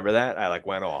 Remember that? I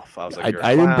went off. I was like,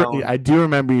 I do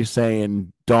remember you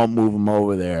saying, don't move him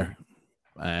over there.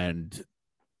 And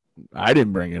I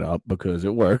didn't bring it up because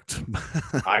it worked.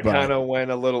 I kind of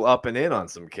went a little up and in on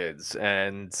some kids,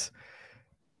 and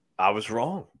I was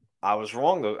wrong.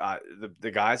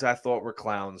 The guys I thought were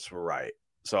clowns were right.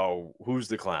 So who's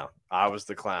the clown? I was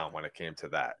the clown when it came to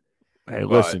that. Hey,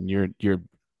 listen, you're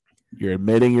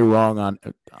admitting you're wrong on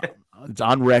it's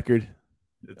on record.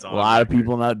 It's a lot of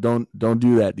people don't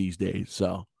do that these days.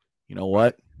 So you know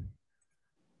what?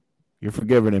 You're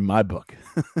forgiven in my book.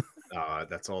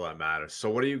 That's all that matters. So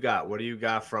what do you got? What do you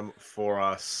got for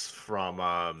us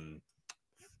from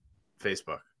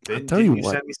Facebook? Did you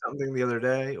send me something the other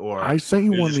day, or I sent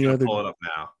you one the other day? Pull it up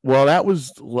now. Well, that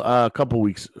was a couple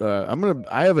weeks.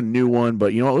 I have a new one,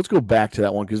 but let's go back to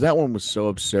that one because that one was so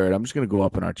absurd. I'm just gonna go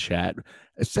up in our chat.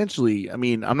 Essentially, I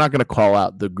mean, I'm not gonna call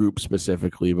out the group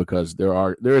specifically because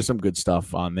there is some good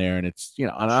stuff on there, and it's and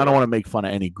I don't want to make fun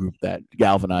of any group that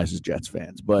galvanizes Jets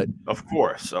fans, but of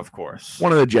course,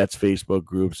 one of the Jets Facebook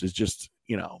groups is just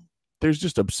there's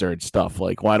just absurd stuff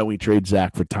like why don't we trade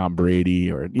Zach for Tom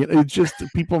Brady, or it's just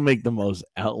people make the most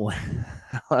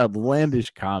outlandish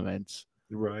comments.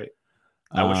 Right.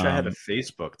 I wish I had a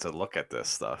Facebook to look at this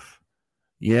stuff.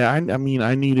 Yeah, I mean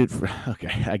I need it for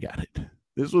okay, I got it.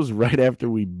 This was right after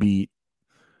we beat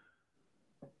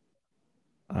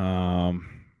I'm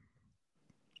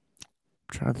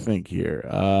trying to think here.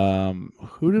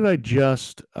 Who do we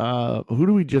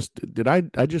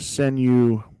just send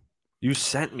you? You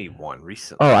sent me one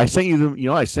recently. Oh, I sent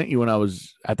you I sent you when I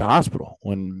was at the hospital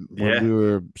when we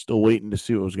were still waiting to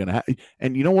see what was going to happen.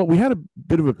 And you know what? We had a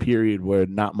bit of a period where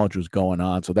not much was going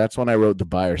on. So that's when I wrote the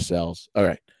buy or sells. All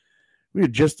right. We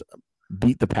had just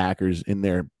beat the Packers in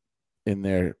their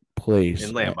place.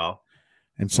 In Lambeau.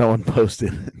 And someone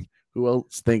posted, who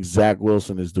else thinks Zach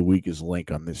Wilson is the weakest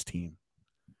link on this team?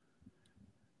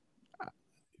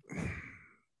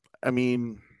 I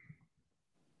mean,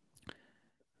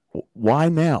 why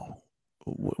now?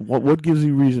 What gives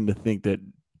you reason to think that?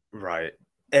 Right.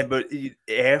 But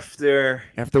after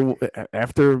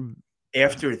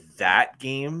that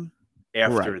game,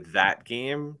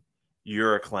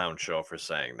 you're a clown show for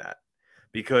saying that,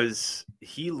 because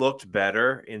he looked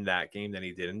better in that game than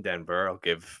he did in Denver. I'll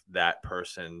give that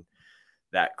person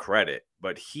that credit.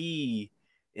 But in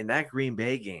that Green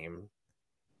Bay game,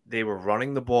 they were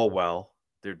running the ball well.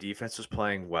 Their defense was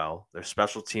playing well. Their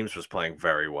special teams was playing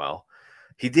very well.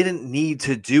 He didn't need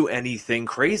to do anything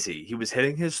crazy. He was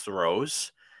hitting his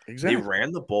throws. Exactly. They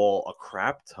ran the ball a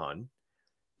crap ton.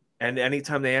 And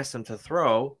anytime they asked him to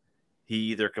throw, he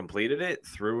either completed it,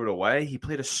 threw it away. He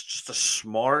played just a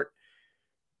smart,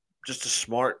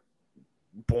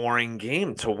 boring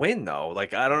game to win, though. I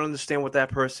don't understand what that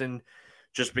person,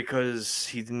 just because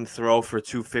he didn't throw for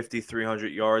 250,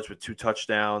 300 yards with 2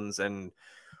 touchdowns and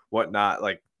whatnot,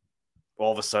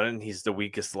 all of a sudden he's the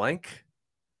weakest link.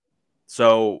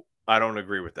 So I don't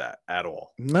agree with that at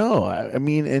all. No, I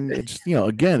mean, and it's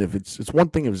again, if it's one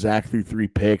thing if Zach threw 3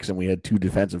 picks and we had 2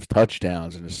 defensive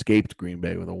touchdowns and escaped Green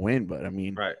Bay with a win, but I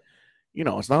mean, right.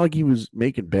 It's not like he was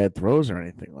making bad throws or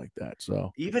anything like that.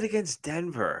 So even against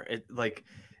Denver,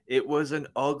 it was an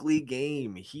ugly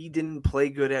game. He didn't play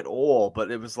good at all,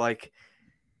 but it was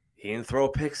He didn't throw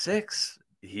a pick six.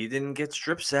 He didn't get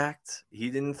strip sacked.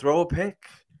 He didn't throw a pick.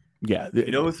 Yeah.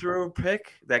 You know who threw a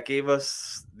pick that gave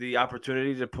us the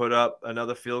opportunity to put up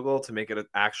another field goal to make it an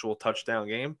actual touchdown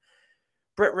game?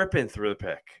 Brett Rippon threw the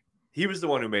pick. He was the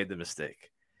one who made the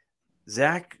mistake.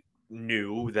 Zach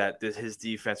knew that his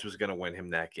defense was going to win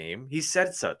him that game. He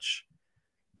said such.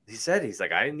 He's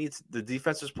like, I need to, the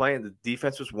defense was playing. The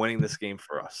defense was winning this game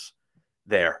for us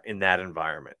there in that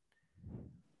environment.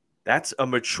 That's a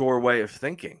mature way of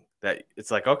thinking. That it's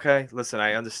like, okay, listen,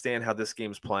 I understand how this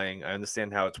game's playing. I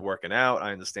understand how it's working out.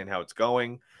 I understand how it's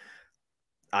going.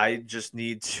 I just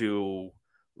need to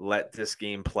let this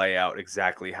game play out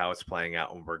exactly how it's playing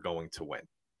out, and we're going to win.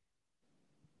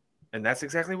 And that's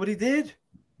exactly what he did.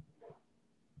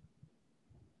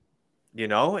 You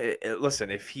know,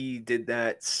 listen, if he did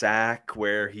that sack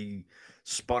where he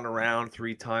spun around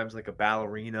 3 times like a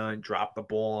ballerina and dropped the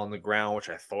ball on the ground, which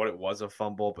I thought it was a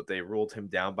fumble, but they ruled him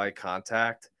down by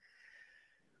contact.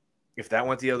 If that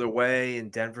went the other way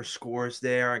and Denver scores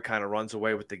there and kind of runs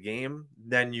away with the game,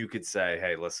 then you could say,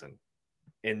 hey, listen,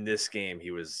 in this game,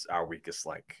 he was our weakest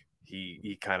link.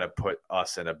 He kind of put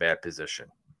us in a bad position.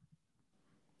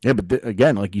 Yeah, but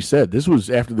again, like you said, this was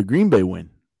after the Green Bay win.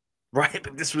 Right,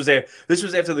 but this was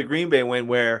after the Green Bay win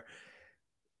where,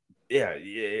 yeah,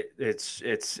 it's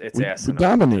we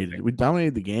dominated. We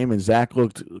dominated the game, and Zach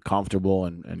looked comfortable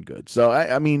and good. So,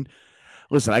 I mean,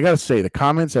 listen, I got to say, the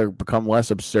comments have become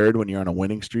less absurd when you're on a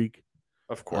winning streak.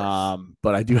 Of course.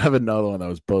 But I do have another one that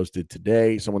was posted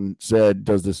today. Someone said,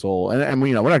 does this whole, and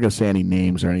you know, we're not going to say any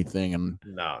names or anything. And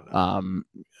no.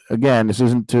 Again, this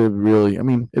isn't to really, I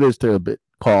mean, it is to a bit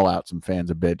call out some fans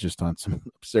a bit just on some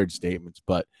absurd statements,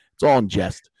 but it's all in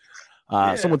jest.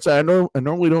 Yeah. Someone said, I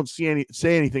normally don't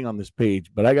say anything on this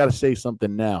page, but I got to say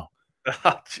something now.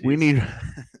 Oh, we need,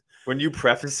 when you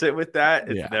preface it with that,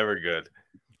 it's never good.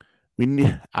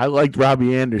 I liked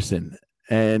Robbie Anderson,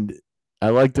 and I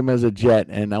liked him as a Jet,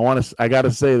 and I got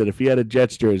to say that if he had a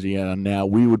Jets jersey on now,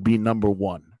 we would be number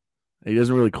 1. He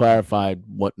doesn't really clarify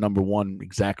what number 1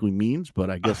 exactly means, but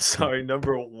I guess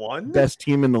number 1? Best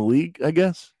team in the league, I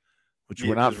guess, which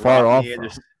we're not far off from.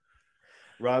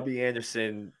 Robbie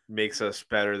Anderson makes us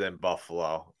better than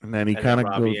Buffalo. And then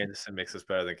Robbie Anderson makes us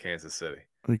better than Kansas City.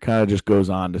 He kind of just goes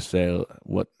on to say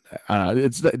what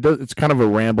it's kind of a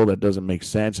ramble that doesn't make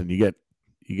sense, and you get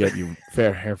your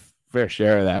fair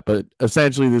share of that. But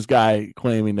essentially, this guy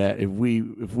claiming that if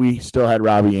we still had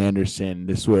Robbie Anderson,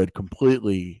 this would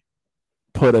completely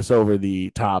put us over the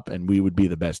top, and we would be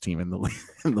the best team in the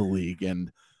league.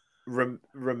 And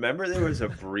remember, there was a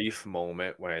brief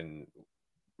moment when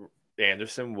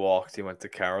Anderson walked. He went to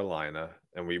Carolina,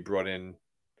 and we brought in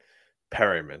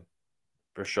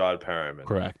Rashad Perriman.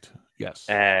 Correct. Yes.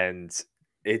 And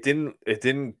it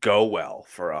didn't go well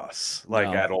for us,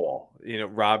 at all. You know,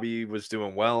 Robbie was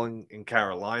doing well in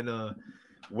Carolina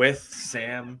with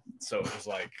Sam, so it was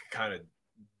like kind of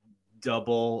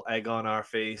double egg on our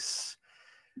face.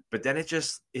 But then it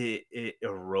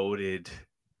eroded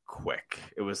quick.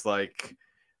 It was like,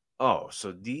 oh,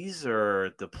 so these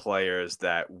are the players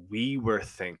that we were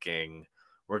thinking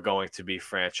were going to be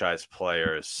franchise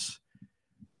players,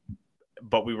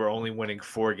 but we were only winning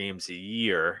 4 games a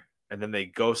year, and then they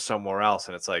go somewhere else,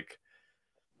 and it's like,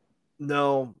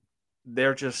 no,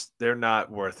 they're not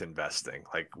worth investing.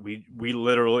 Like we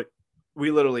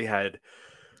literally had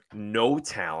no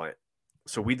talent,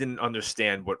 so we didn't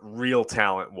understand what real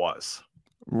talent was.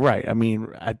 Right. I mean,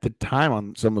 at the time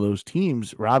on some of those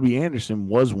teams, Robbie Anderson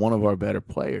was one of our better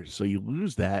players. So you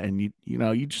lose that, and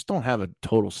you just don't have a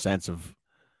total sense of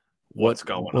what's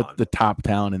going on, what the top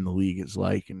talent in the league is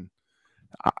like. And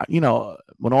when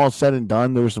all said and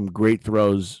done, there were some great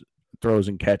throws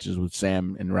and catches with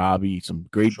Sam and Robbie, some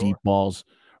great deep balls.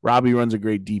 Robbie runs a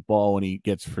great deep ball when he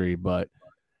gets free, but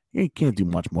he can't do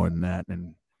much more than that.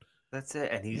 And that's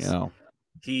it. And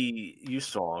you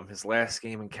saw him his last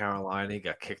game in Carolina. He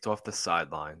got kicked off the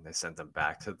sideline. They sent him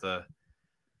back to the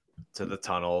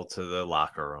tunnel, to the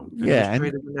locker room. And yeah, he was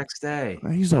traded the next day.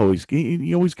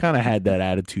 He always kind of had that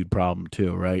attitude problem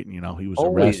too, right? You know, he was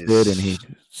arrested and he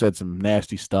said some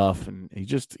nasty stuff, and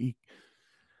his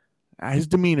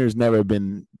demeanor has never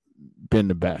been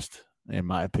the best, in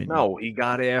my opinion. No, he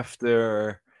got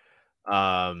after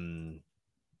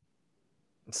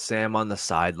Sam on the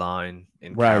sideline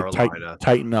in Carolina.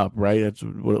 Tighten up, right? That's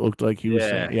what it looked like he was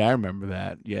saying. Yeah, I remember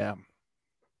that. Yeah.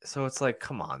 So it's like,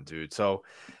 come on, dude. So,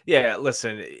 yeah,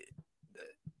 listen,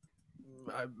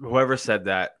 whoever said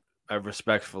that, I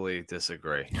respectfully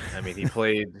disagree. I mean, he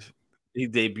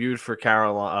debuted for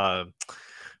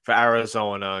for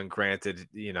Arizona, and granted,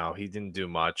 he didn't do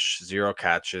much. 0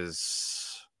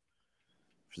 catches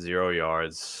 0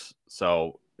 yards.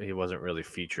 So he wasn't really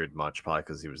featured much, probably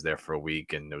because he was there for a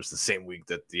week, and it was the same week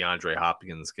that DeAndre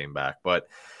Hopkins came back. But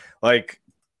like,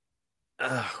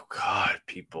 oh God,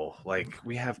 people, like,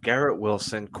 we have Garrett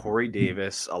Wilson, Corey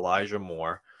Davis, Elijah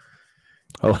Moore.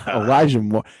 Elijah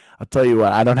Moore. I'll tell you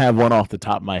what, I don't have one off the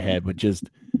top of my head, but just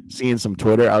seeing some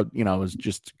Twitter, I was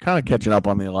just kind of catching up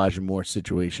on the Elijah Moore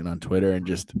situation on Twitter, and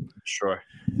just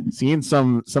seeing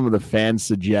some of the fans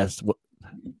suggest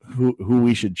who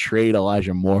we should trade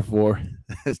Elijah Moore for.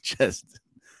 It's just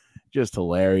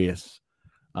hilarious.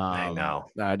 I know.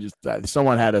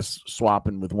 Someone had us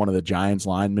swapping with one of the Giants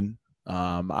linemen.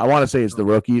 I want to say it's the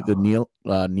rookie, the Neal.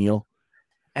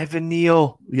 Evan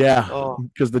Neal. Yeah,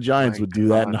 because the Giants would do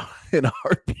that in a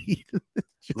heartbeat.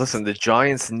 Listen, the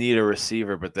Giants need a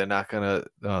receiver, but they're not gonna.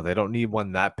 No, they don't need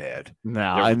one that bad.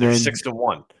 No, they're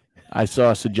 6-1. I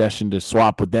saw a suggestion to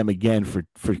swap with them again for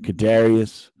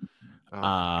Kadarius.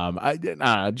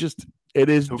 It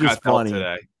is Who just got funny.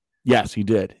 Today? Yes, he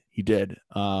did.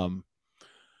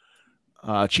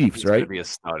 Chiefs, He's right? gonna be a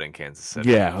stud in Kansas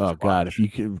City. Yeah. Oh God, if you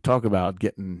could talk about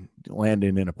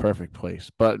landing in a perfect place,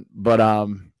 but I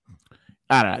don't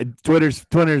know.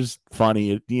 Twitter's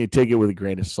funny. You take it with a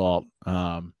grain of salt.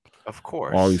 Of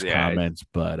course, all these comments,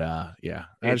 but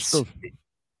it's still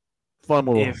fun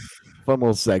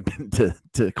little segment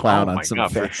to clown on some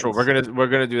fans. For sure. We're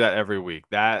gonna do that every week.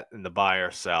 That and the buy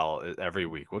or sell every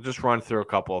week. We'll just run through a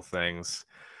couple of things,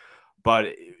 but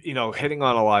hitting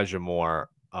on Elijah Moore.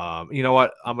 You know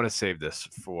what? I'm going to save this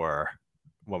for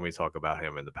when we talk about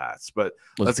him in the Pats. But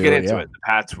let's get into it. The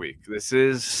Pats week.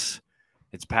 It's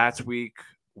Pats week,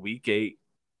 week 8,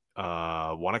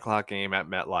 1 o'clock game at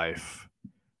MetLife.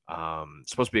 It's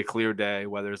supposed to be a clear day.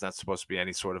 Weather is not supposed to be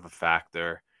any sort of a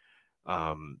factor.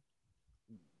 I'm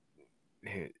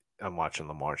watching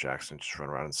Lamar Jackson just run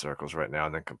around in circles right now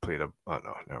and then complete a. Oh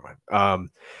no, never mind.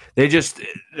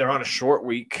 They're on a short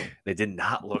week. They did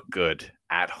not look good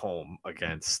at home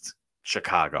against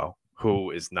Chicago,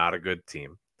 who is not a good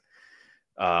team.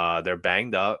 They're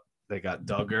banged up. They got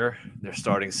Duggar, their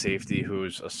starting safety,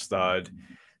 who's a stud.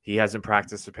 He hasn't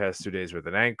practiced the past 2 days with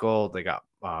an ankle. They got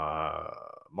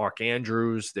Mark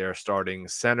Andrews, their starting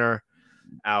center,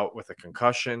 out with a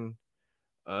concussion.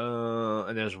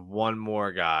 And there's one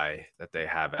more guy that they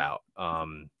have out.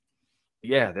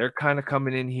 They're kind of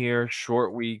coming in here,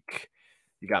 short week.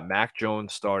 You got Mac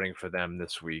Jones starting for them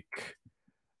this week.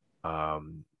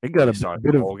 They got a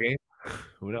bit of game.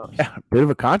 Who knows? Yeah, a bit of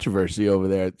a controversy over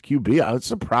there at QB. I was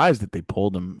surprised that they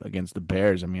pulled him against the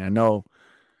Bears. I mean, I know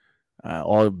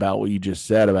all about what you just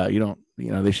said about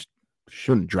they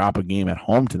shouldn't drop a game at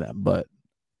home to them. But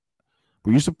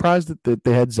were you surprised that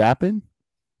they had Zappin?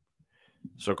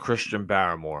 So Christian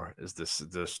Barmore is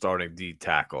the starting D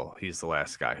tackle. He's the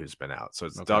last guy who's been out. So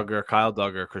it's Duggar, Kyle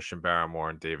Duggar, Christian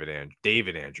Barmore, and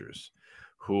David Andrews,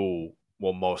 who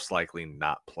will most likely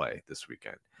not play this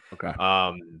weekend. Okay.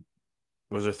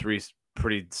 Those are 3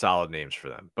 pretty solid names for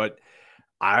them. But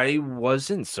I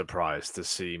wasn't surprised to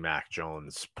see Mac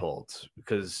Jones pulled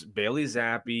because Bailey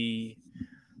Zappi,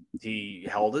 he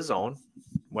held his own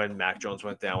when Mac Jones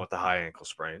went down with the high ankle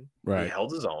sprain. Right. He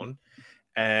held his own.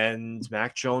 And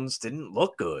Mac Jones didn't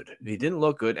look good. He didn't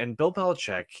look good. And Bill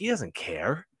Belichick, he doesn't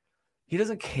care. He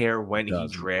doesn't care when he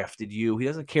drafted you. He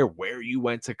doesn't care where you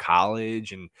went to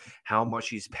college and how much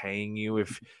he's paying you.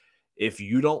 If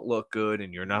you don't look good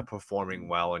and you're not performing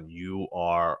well and you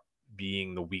are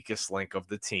being the weakest link of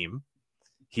the team,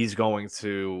 he's going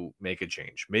to make a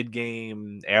change.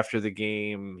 Mid-game, after the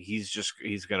game, he's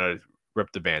going to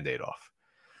rip the Band-Aid off.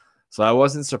 So I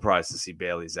wasn't surprised to see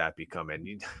Bailey Zappi come in.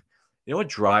 You know what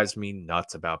drives me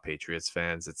nuts about Patriots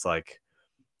fans? It's like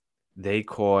they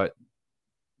caught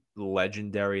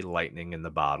legendary lightning in the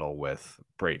bottle with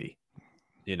Brady.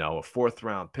 A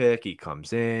 4th-round pick. He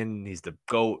comes in. He's the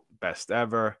GOAT, best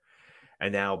ever.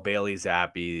 And now Bailey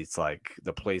Zappi, it's like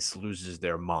the place loses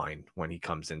their mind when he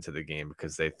comes into the game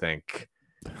because they think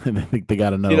they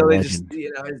got another legend.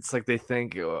 It's like they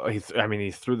think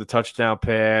he threw the touchdown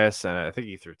pass, and I think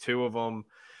he threw 2 of them.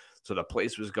 So the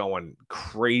place was going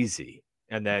crazy.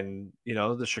 And then,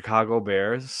 the Chicago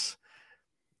Bears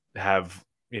have,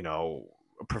 a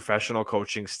professional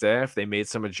coaching staff. They made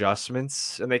some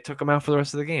adjustments, and they took him out for the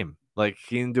rest of the game. Like,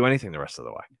 he didn't do anything the rest of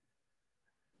the way.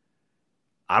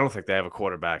 I don't think they have a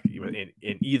quarterback. In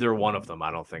either one of them, I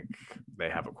don't think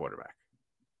they have a quarterback.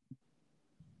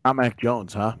 Not Mac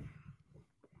Jones, huh?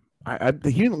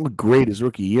 He didn't look great his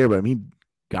rookie year, but he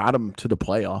got him to the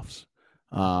playoffs.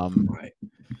 Right.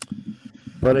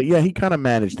 But he kind of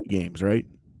managed the games, right?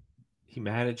 He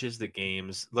manages the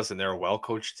games. Listen, they're a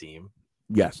well-coached team.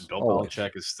 Yes. Bill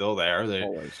Belichick is still there. They're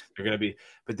going to be.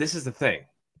 But this is the thing.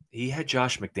 He had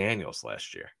Josh McDaniels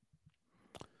last year.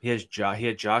 He had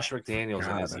Josh McDaniels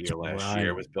in his year last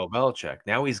year with Bill Belichick.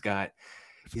 Now he's got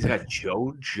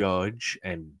Joe Judge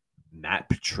and Matt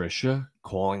Patricia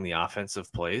calling the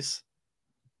offensive plays.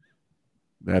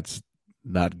 That's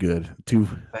not good. Two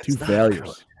failures.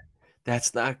 Good.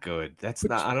 That's not good.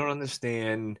 I don't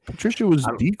understand. Patricia was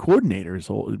D coordinator,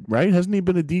 right? Hasn't he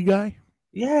been a D guy?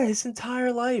 Yeah, his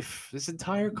entire life, his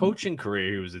entire coaching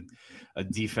career, he was a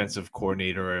defensive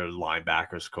coordinator or a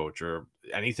linebackers coach or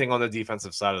anything on the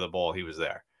defensive side of the ball. He was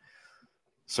there.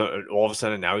 So all of a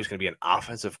sudden now he's going to be an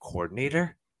offensive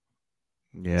coordinator.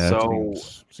 Yeah, so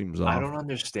seems off. I don't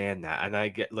understand that.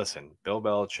 And listen, Bill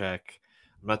Belichick,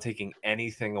 I'm not taking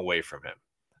anything away from him.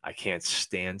 I can't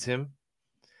stand him,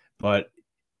 but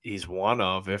he's one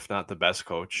of, if not the best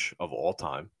coach of all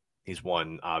time. He's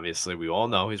won, obviously, we all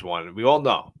know he's won all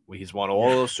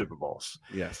those Super Bowls.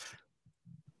 Yes.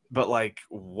 But like,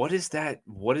 what is that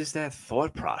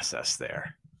thought process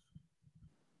there?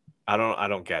 I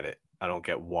don't get it. I don't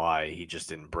get why he just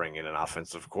didn't bring in an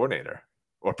offensive coordinator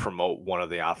or promote one of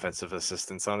the offensive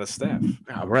assistants on his staff.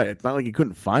 Oh, right. It's not like he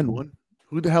couldn't find one.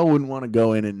 Who the hell wouldn't want to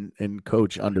go in and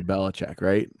coach under Belichick,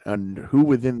 right? And who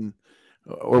within,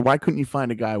 or why couldn't you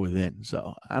find a guy within?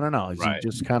 So I don't know. Is he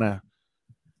just kind of,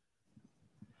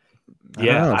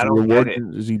 I don't get it.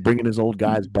 Is he bringing his old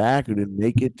guys back who didn't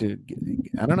make it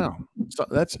I don't know. So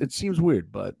it seems weird,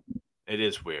 but it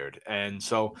is weird. And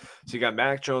so you got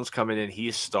Mac Jones coming in.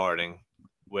 He's starting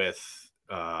with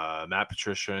Matt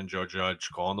Patricia and Joe Judge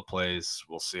calling the plays.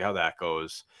 We'll see how that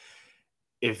goes.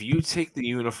 If you take the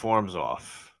uniforms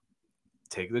off,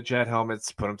 take the Jet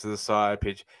helmets, put them to the side.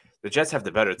 The Jets have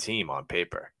the better team on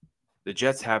paper.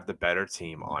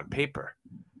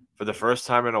 For the first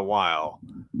time in a while,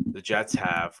 the Jets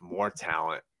have more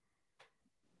talent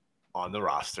on the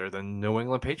roster than New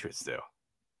England Patriots do.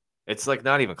 It's like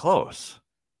not even close.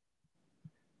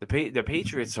 The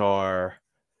Patriots are,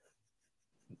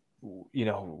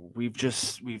 we've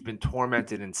been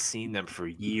tormented and seen them for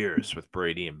years with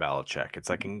Brady and Belichick.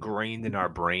 It's like ingrained in our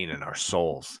brain and our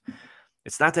souls.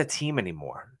 It's not that team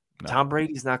anymore. No. Tom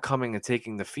Brady's not coming and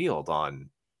taking the field on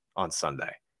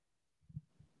Sunday.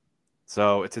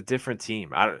 So it's a different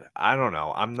team. I don't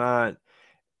know. I'm not.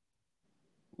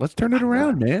 Let's turn it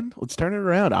around, man. Let's turn it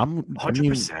around.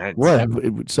 100%.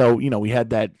 What? So, we had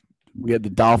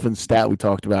the Dolphins stat we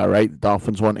talked about, right? The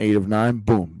Dolphins won 8 of 9.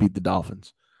 Boom, beat the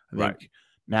Dolphins. Right.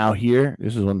 Now here,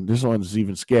 this one's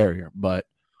even scarier, but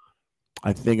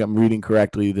I think I'm reading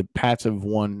correctly. The Pats have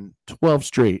won 12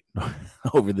 straight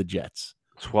over the Jets.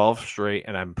 12 straight,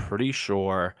 and I'm pretty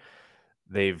sure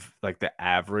they've the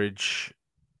average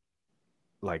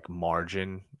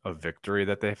margin of victory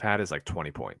that they've had is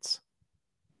 20 points.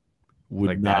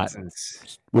 Would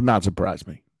not surprise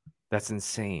me. That's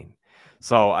insane.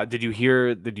 So did you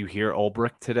hear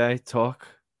Ulbrich today talk?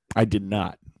 I did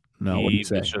not. No, he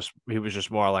was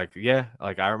just more I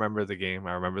remember the game.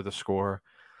 I remember the score.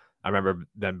 I remember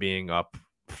them being up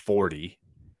 40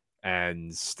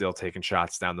 and still taking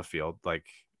shots down the field.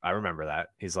 I remember that.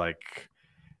 He's like,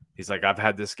 I've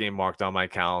had this game marked on my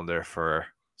calendar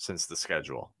since the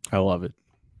schedule. I love it.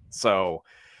 So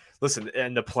listen,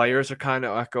 and the players are kind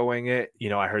of echoing it.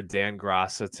 I heard Dan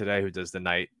Grassa today, who does the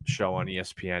night show on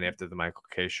ESPN after the Michael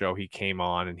Kay show. He came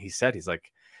on and he said, he's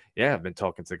like, yeah, I've been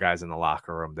talking to guys in the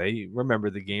locker room. They remember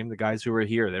the game. The guys who were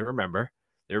here, they remember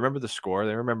the score.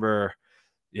 They remember,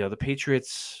 the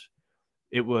Patriots.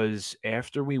 It was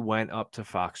after we went up to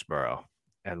Foxborough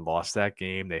and lost that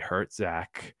game. They hurt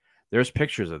Zach. There's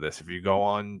pictures of this. If you go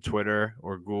on Twitter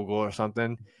or Google or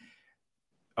something,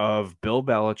 of Bill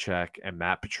Belichick and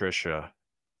Matt Patricia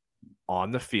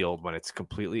on the field when it's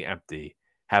completely empty,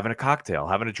 having a cocktail,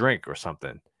 having a drink or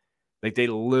something. They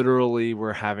literally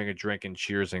were having a drink and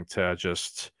cheersing to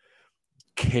just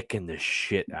kicking the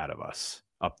shit out of us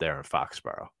up there in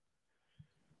Foxborough.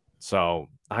 So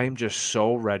I am just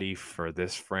so ready for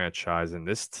this franchise and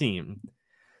this team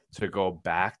to go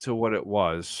back to what it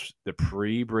was, the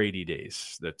pre-Brady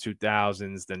days, the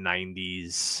 2000s, the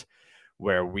 90s,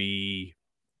 where we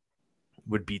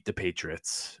would beat the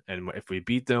Patriots. And if we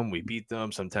beat them, we beat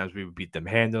them. Sometimes we would beat them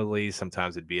handily.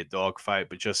 Sometimes it'd be a dogfight.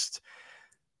 But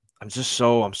I'm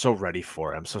so ready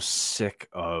for it. I'm so sick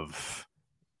of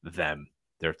them,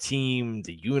 their team,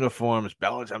 the uniforms,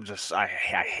 Belichick. I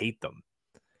hate them.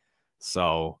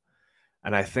 So,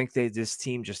 and I think this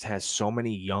team just has so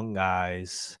many young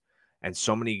guys and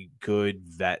so many good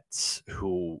vets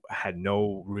who had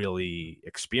no really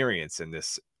experience in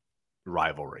this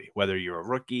rivalry, whether you're a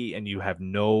rookie and you have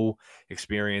no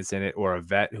experience in it, or a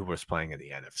vet who was playing in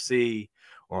the NFC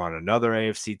or on another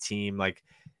AFC team.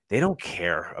 They don't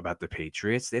care about the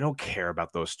Patriots. They don't care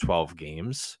about those 12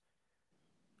 games.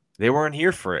 They weren't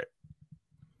here for it.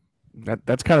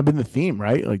 That's kind of been the theme,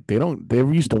 right? Like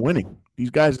they're used to winning. These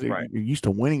guys are Right. used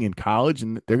to winning in college,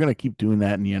 and they're going to keep doing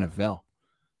that in the NFL.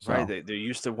 So, Right. They're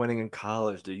used to winning in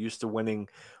college. They're used to winning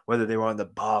whether they were on the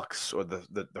Bucks or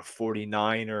the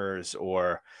 49ers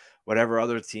or whatever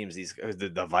other teams,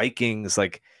 the Vikings.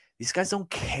 Like, these guys don't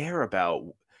care about.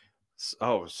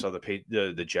 Oh, so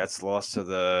the Jets lost to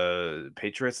the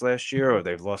Patriots last year, or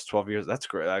they've lost 12 years. That's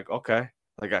great. Like, okay.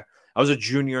 Like, I was a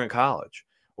junior in college,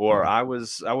 or I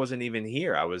wasn't even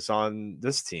here. I was on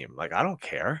this team. Like, I don't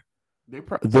care.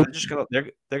 They're just gonna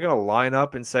they're gonna line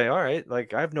up and say, all right,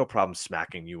 like, I have no problem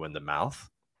smacking you in the mouth.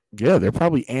 Yeah, they're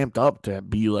probably amped up to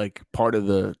be like part of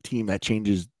the team that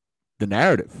changes the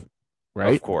narrative,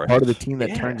 right? Of course. Part of the team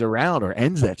that turns around or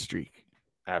ends that streak.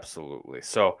 Absolutely.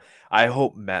 So I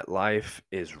hope MetLife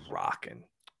is rocking.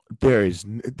 There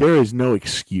is no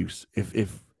excuse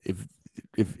if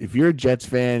you're a Jets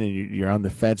fan and you're on the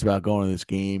fence about going to this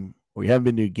game, or you haven't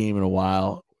been to a game in a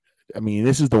while. I mean,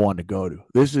 this is the one to go to.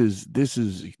 This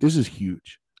is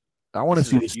huge. I want to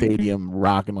see the stadium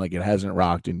rocking like it hasn't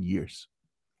rocked in years.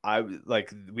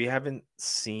 We haven't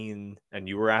seen, and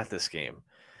you were at this game,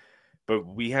 but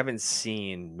we haven't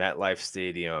seen MetLife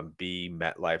Stadium be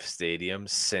MetLife Stadium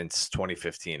since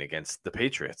 2015 against the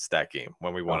Patriots. That game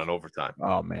when we won in overtime.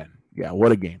 Oh man, yeah,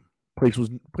 what a game! Place was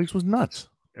nuts.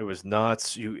 It was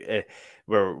nuts.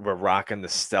 We're rocking the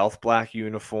stealth black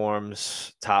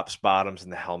uniforms, tops, bottoms,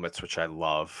 and the helmets, which I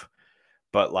love.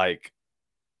 But like,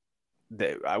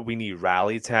 we need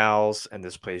rally towels, and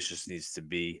this place just needs to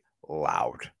be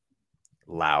loud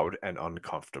and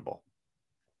uncomfortable.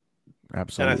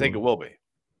 Absolutely, and I think it will be.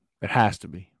 It has to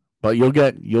be. But you'll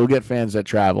get fans that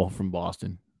travel from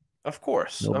Boston. Of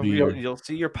course, you'll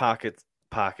see your pocket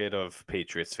of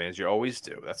Patriots fans. You always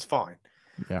do. That's fine.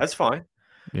 Yeah. That's fine.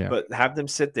 Yeah. But have them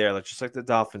sit there, just like the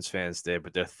Dolphins fans did,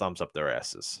 with their thumbs up their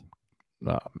asses.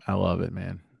 I love it,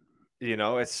 man.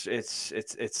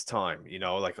 It's time.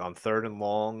 Like on 3rd and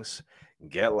longs,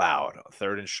 get loud. On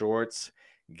 3rd and shorts,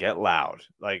 get loud.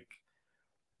 Like,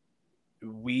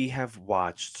 we have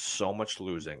watched so much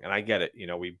losing, and I get it.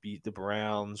 We beat the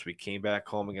Browns. We came back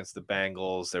home against the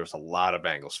Bengals. There was a lot of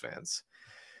Bengals fans.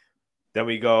 Then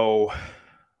we go.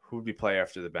 Who did we play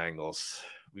after the Bengals?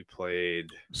 We played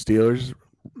Steelers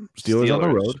on the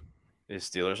road. The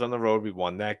Steelers on the road. We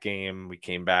won that game. We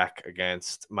came back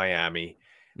against Miami.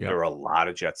 Yep. There were a lot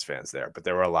of Jets fans there, but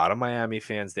there were a lot of Miami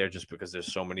fans there just because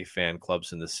there's so many fan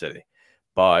clubs in the city.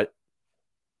 But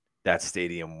that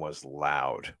stadium was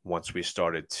loud once they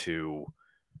started to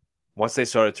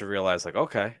realize, like,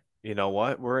 okay, you know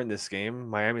what? We're in this game.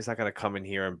 Miami's not going to come in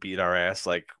here and beat our ass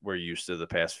like we're used to the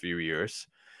past few years.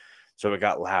 So it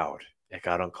got loud. It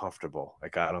got uncomfortable.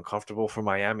 It got uncomfortable for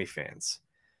Miami fans.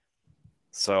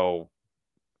 So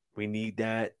we need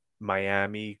that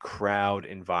Miami crowd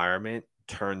environment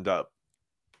turned up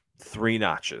 3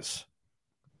 notches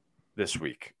this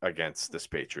week against this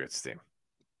Patriots team.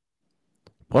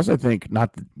 Plus, I think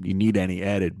not that you need any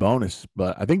added bonus,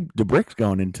 but I think DeBrick's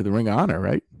going into the Ring of Honor,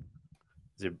 right?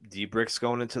 DeBrick's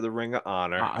going into the Ring of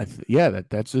Honor.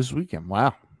 That's this weekend.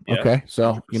 Wow. Yeah, okay,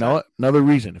 so 100%. You know what? Another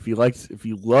reason. If you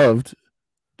loved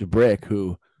DeBrick,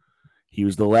 who he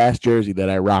was the last jersey that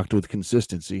I rocked with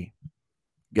consistency,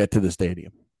 get to the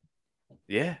stadium.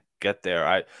 Yeah, get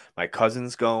there. My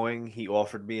cousin's going. He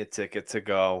offered me a ticket to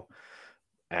go.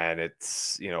 And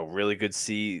it's, really good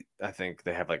seat. I think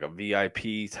they have like a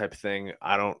VIP type thing.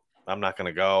 I'm not going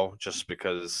to go just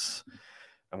because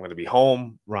I'm going to be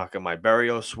home rocking my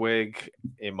Berrios wig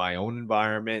in my own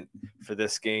environment for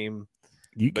this game.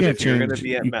 You can't change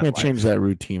that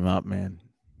routine up, man.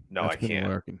 No, I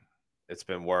can't. It's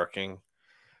been working.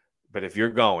 But if you're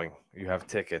going, you have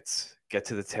tickets, get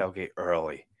to the tailgate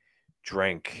early,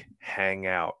 drink, hang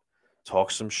out,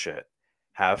 talk some shit,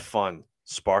 have fun,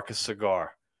 spark a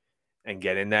cigar, and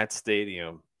get in that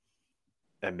stadium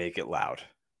and make it loud.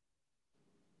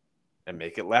 And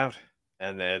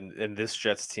then this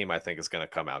Jets team, I think, is going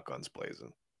to come out guns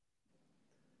blazing.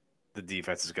 The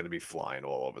defense is going to be flying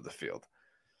all over the field.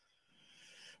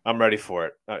 I'm ready for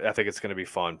it. I think it's going to be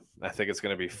fun.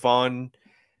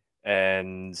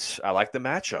 And I like the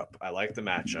matchup.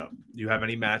 Do you have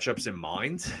any matchups in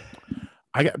mind?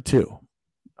 I got 2.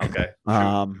 Okay.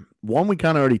 One we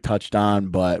kind of already touched on,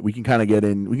 but we can kind of get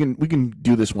in. We can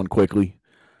do this one quickly.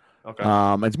 Okay.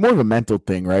 It's more of a mental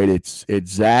thing, right? It's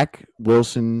Zach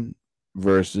Wilson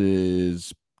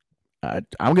versus I'm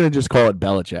going to just call it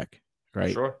Belichick,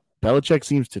 right? Sure. Belichick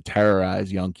seems to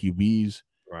terrorize young QBs.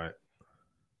 Right.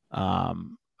 I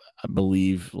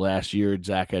believe last year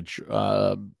Zach had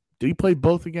Did he play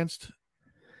both against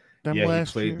them last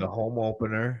he played year? the home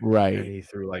opener, Right. And he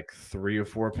threw like 3 or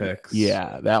 4 picks.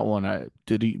 Yeah, that one.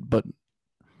 But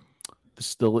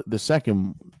still the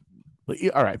second.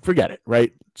 All right, forget it.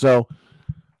 Right. So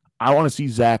I want to see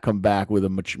Zach come back with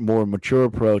a more mature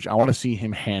approach. I want to see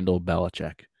him handle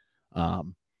Belichick.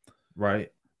 Right.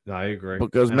 I agree.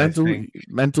 Because And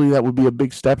mentally, that would be a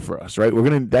big step for us, right?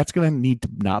 That's gonna need to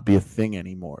not be a thing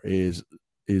anymore.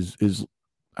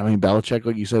 I mean, Belichick,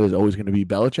 like you said, is always going to be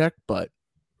Belichick, but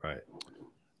right.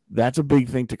 That's a big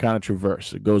thing to kind of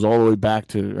traverse. It goes all the way back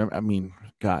to, I mean,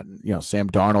 God, Sam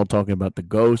Darnold talking about the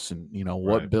ghosts and,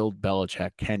 what Bill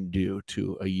Belichick can do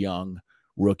to a young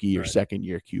rookie or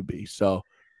second-year QB. So,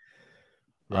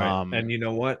 right. And you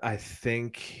know what? I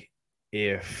think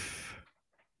if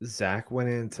Zach went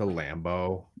into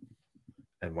Lambeau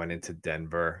and went into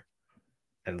Denver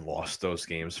and lost those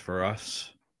games for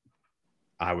us,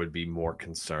 I would be more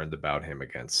concerned about him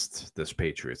against this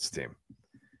Patriots team.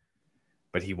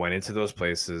 But he went into those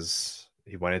places.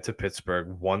 He went into Pittsburgh,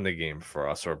 won the game for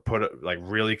us, or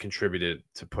really contributed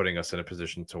to putting us in a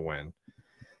position to win.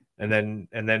 And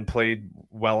then played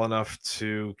well enough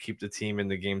to keep the team in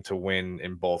the game to win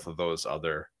in both of those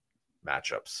other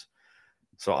matchups.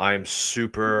 So I wouldn't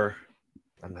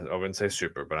say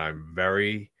super, but I'm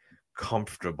very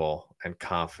comfortable and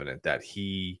confident that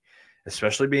he,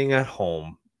 especially being at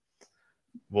home,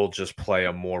 will just play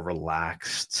a more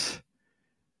relaxed,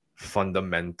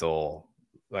 fundamental,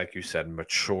 like you said,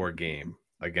 mature game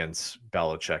against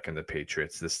Belichick and the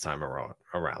Patriots this time around.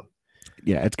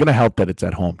 Yeah, it's going to help that it's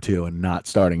at home too and not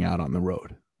starting out on the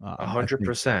road.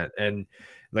 100%. And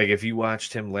like if you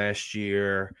watched him last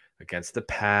year against the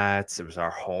Pats, it was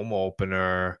our home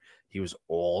opener. He was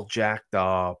all jacked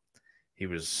up. He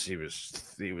was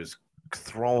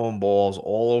throwing balls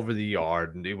all over the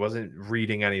yard, and he wasn't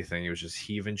reading anything. He was just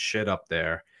heaving shit up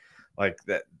there. Like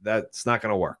that's not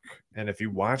going to work. And if you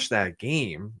watch that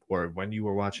game, or when you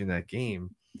were watching that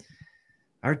game,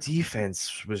 our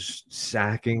defense was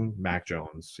sacking Mac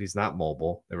Jones. He's not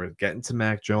mobile. They were getting to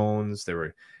Mac Jones. They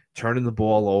were turning the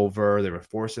ball over. They were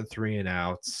forcing 3 and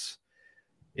outs.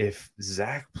 If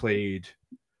Zach played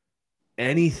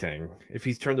anything, if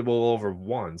he turned the ball over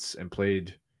once and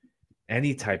played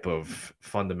any type of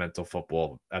fundamental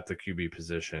football at the QB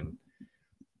position,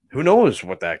 who knows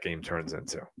what that game turns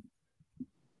into?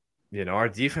 Our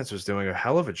defense was doing a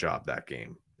hell of a job that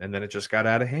game, and then it just got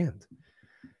out of hand.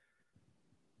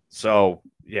 So,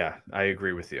 yeah, I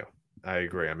agree with you. I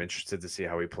agree. I'm interested to see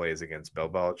how he plays against Bill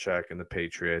Belichick and the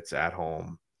Patriots at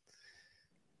home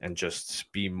and just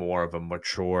be more of a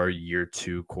mature year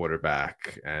 2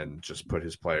 quarterback and just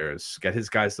get his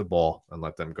guys the ball and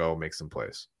let them go make some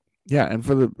plays. Yeah, and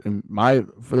for the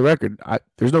record,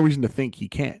 there's no reason to think he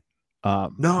can't.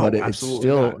 No, but it's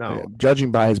still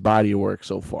judging by his body of work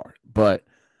so far. But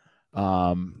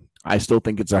I still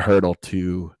think it's a hurdle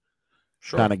to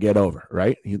kind of get over,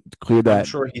 right? He cleared that. I'm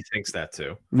sure he thinks that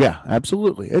too. Yeah,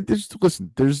 absolutely.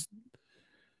 There's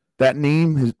that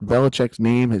name, Belichick's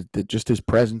name, just his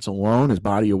presence alone, his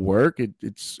body of work.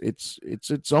 It's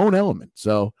its own element.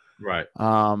 So. Right.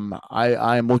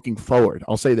 I am looking forward.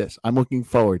 I'll say this. I'm looking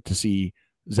forward to see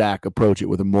Zach approach it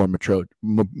with a more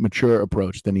mature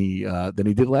approach than he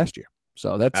did last year.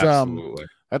 So that's absolutely.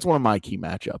 That's one of my key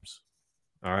matchups.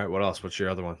 All right. What else? What's your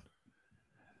other one?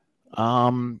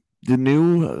 The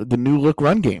new look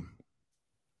run game.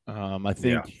 I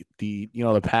think the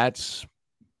Pats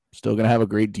still gonna have a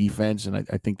great defense, and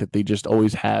I think that they just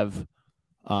always have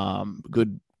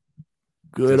good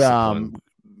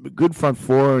front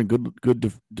four and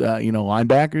good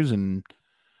linebackers, and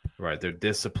right, they're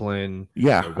disciplined.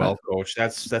 Yeah, they're well coached.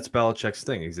 That's Belichick's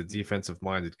thing. He's a defensive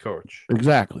minded coach.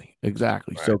 Exactly. Right.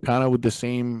 So kind of with the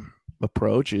same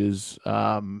approach is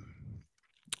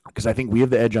because I think we have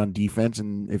the edge on defense,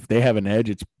 and if they have an edge,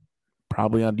 it's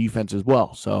probably on defense as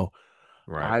well. So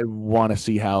I want to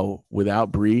see how,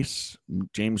 without Brees,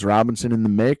 James Robinson in the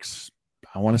mix,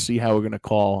 I want to see how we're going to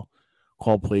call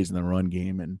plays in the run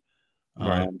game, and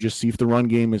just see if the run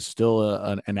game is still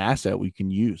an asset we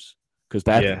can use, because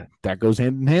that goes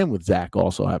hand in hand with Zach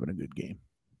also having a good game.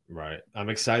 Right. I'm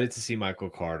excited to see Michael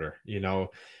Carter.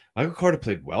 Michael Carter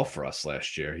played well for us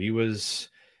last year. He was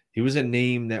a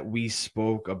name that we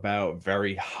spoke about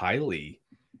very highly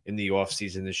in the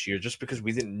offseason this year, just because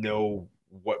we didn't know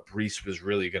what Brees was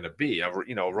really going to be. A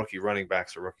rookie running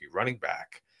back's a rookie running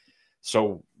back.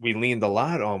 So we leaned a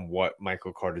lot on what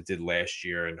Michael Carter did last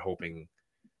year and hoping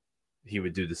he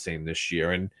would do the same this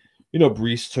year. And,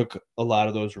 Brees took a lot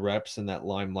of those reps and that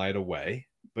limelight away,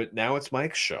 but now it's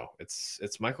Mike's show. It's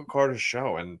Michael Carter's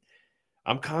show. And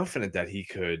I'm confident that he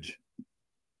could,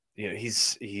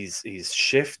 he's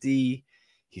shifty,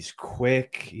 he's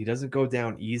quick, he doesn't go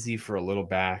down easy for a little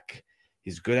back.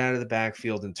 He's good out of the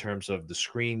backfield in terms of the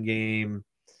screen game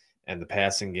and the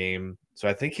passing game. So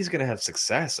I think he's going to have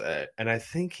success, and I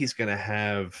think he's going to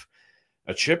have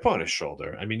a chip on his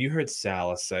shoulder. I mean, you heard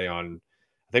Salah say on,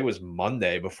 I think it was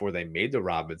Monday before they made the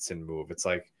Robinson move. It's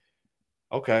like,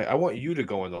 okay, I want you to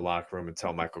go in the locker room and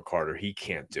tell Michael Carter he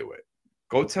can't do it.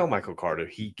 Go tell Michael Carter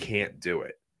he can't do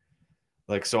it.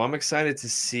 Like, so I'm excited to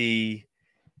see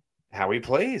how he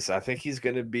plays. I think he's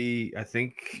going to be,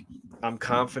 I'm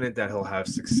confident that he'll have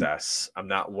success. I'm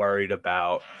not worried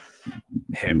about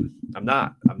him.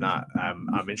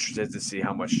 I'm interested to see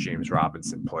how much James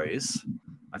Robinson plays.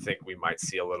 I think we might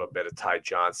see a little bit of Ty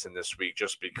Johnson this week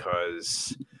just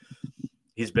because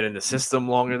he's been in the system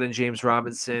longer than James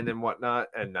Robinson and whatnot.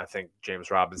 And I think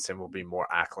James Robinson will be more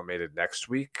acclimated next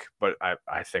week. But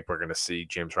I think we're going to see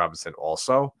James Robinson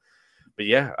also. But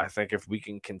yeah, I think if we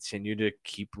can continue to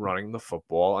keep running the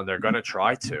football, and they're going to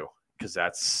try to, because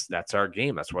that's our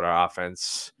game. That's what our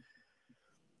offense.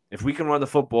 If we can run the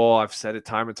football, I've said it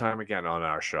time and time again on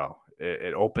our show,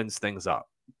 it opens things up,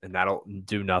 and that'll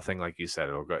do nothing, like you said.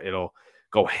 It'll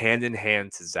go hand in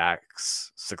hand to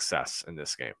Zach's success in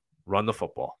this game. Run the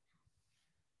football.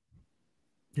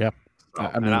 Yeah, So,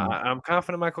 I'm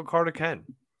confident Michael Carter can.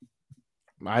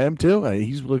 I am too.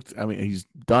 He's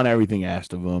done everything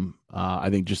asked of him. I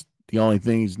think just the only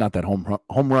thing, he's not that home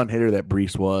run hitter that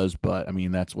Brees was, but I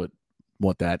mean that's what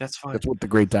that's fine. That's what the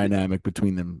great dynamic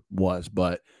between them was.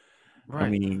 But right. I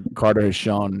mean, Carter has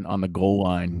shown on the goal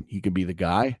line he could be the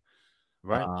guy,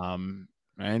 right?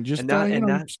 And just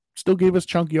still gave us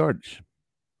chunk yardage,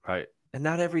 right? And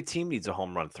not every team needs a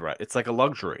home run threat. It's like a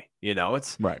luxury,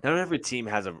 It's right. Not every team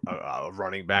has a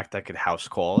running back that could house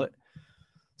call it.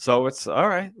 So it's all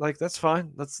right. Like, that's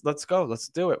fine. Let's go. Let's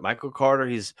do it. Michael Carter,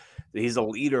 he's a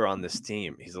leader on this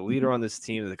team. He's a leader on this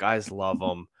team. The guys love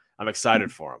him. I'm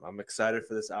excited for him. I'm excited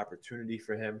for this opportunity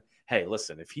for him. Hey,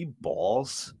 listen, if he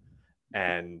balls,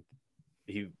 and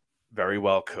he very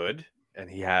well could, and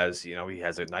he has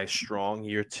a nice strong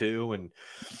year too, and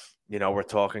we're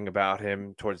talking about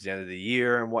him towards the end of the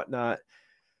year and whatnot.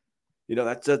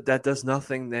 That does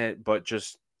nothing but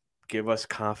just give us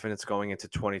confidence going into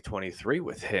 2023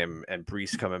 with him and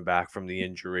Brees coming back from the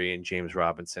injury and James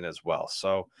Robinson as well.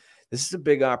 So this is a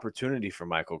big opportunity for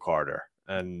Michael Carter,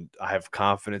 and I have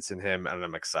confidence in him, and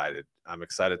I'm excited. I'm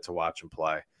excited to watch him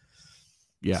play.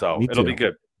 Yeah, so it'll be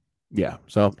good. Yeah.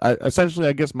 So essentially,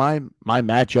 I guess my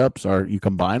matchups are, you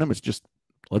combine them. It's just,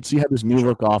 let's see how this new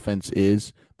look offense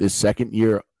is. This second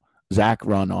year Zach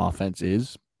run offense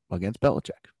is against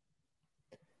Belichick.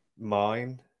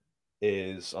 Mine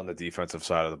is on the defensive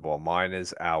side of the ball. Mine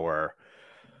is our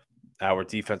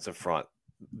defensive front,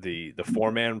 the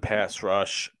 4-man pass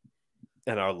rush,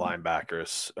 and our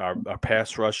linebackers. Our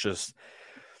pass rush is,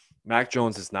 Mac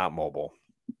Jones is not mobile.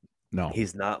 No,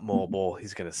 he's not mobile.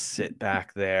 He's going to sit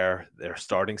back there. Their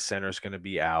starting center is going to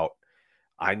be out.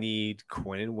 I need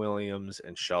Quinnen Williams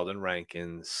and Sheldon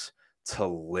Rankins to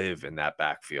live in that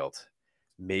backfield.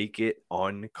 Make it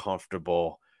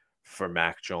uncomfortable for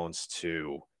Mac Jones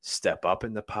to step up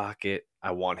in the pocket.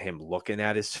 I want him looking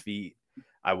at his feet.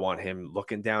 I want him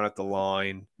looking down at the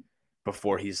line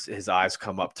before his eyes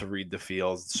come up to read the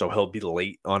field. So he'll be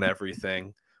late on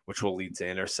everything, which will lead to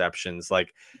interceptions.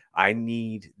 Like, I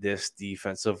need this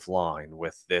defensive line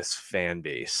with this fan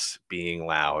base being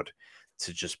loud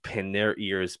to just pin their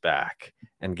ears back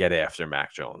and get after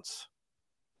Mac Jones.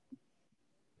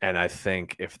 And I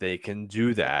think if they can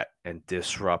do that and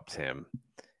disrupt him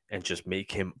and just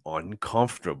make him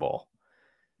uncomfortable,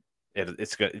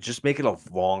 it's going to just make it a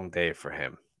long day for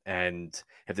him. And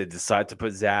if they decide to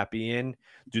put Zappe in,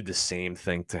 do the same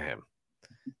thing to him.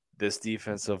 This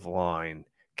defensive line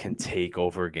can take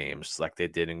over games like they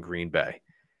did in Green Bay,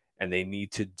 and they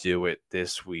need to do it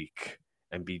this week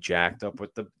and be jacked up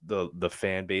with the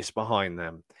fan base behind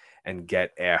them and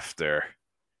get after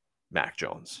Mac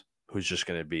Jones, who's just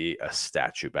going to be a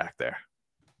statue back there.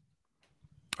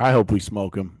 I hope we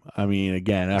smoke him. I mean,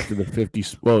 again, after the 50,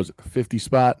 what was it, the 50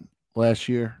 spot last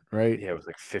year, right? Yeah, it was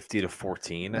like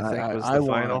 50-14, I think was the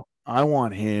final. I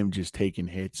want him just taking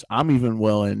hits. I'm even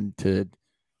willing to,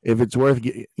 if it's worth,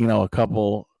 a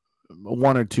couple,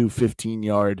 1 or 2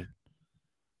 15-yard,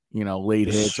 late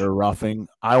hits or roughing.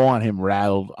 I want him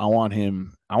rattled. I want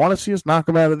to see us knock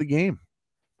him out of the game.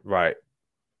 Right.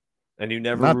 And you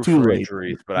never Not root too for late.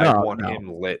 injuries, but I want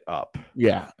him lit up.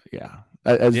 Yeah, yeah.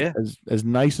 As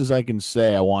nice as I can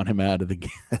say, I want him out of the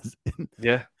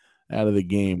game. Out of the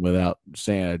game without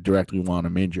saying I directly want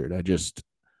him injured.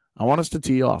 I want us to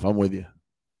tee off. I'm with you.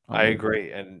 I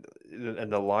agree. And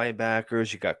the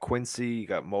linebackers, you got Quincy, you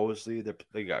got Mosley,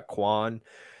 they got Quan.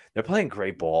 They're playing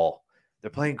great ball.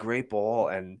 They're playing great ball.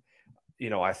 And,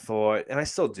 I thought, and I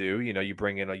still do, you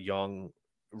bring in a young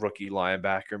rookie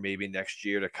linebacker maybe next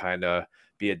year to kind of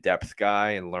be a depth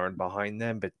guy and learn behind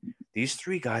them. But these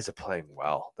three guys are playing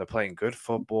well. They're playing good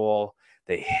football.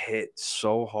 They hit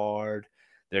so hard.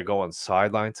 They're going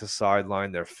sideline to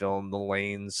sideline. They're filling the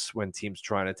lanes when teams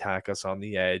trying to attack us on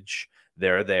the edge.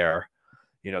 They're there.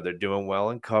 They're doing well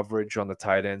in coverage on the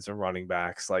tight ends and running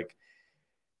backs. Like,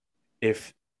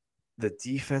 if the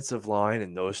defensive line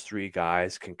and those three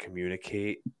guys can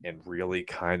communicate and really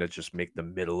kind of just make the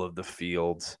middle of the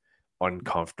field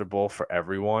uncomfortable for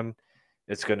everyone,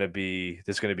 there's going to be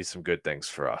some good things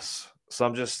for us. So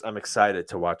I'm excited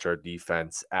to watch our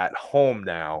defense at home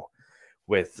now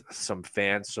with some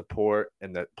fan support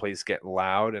and that place getting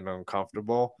loud and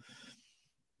uncomfortable,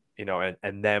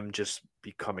 and them just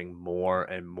becoming more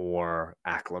and more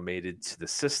acclimated to the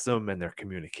system and their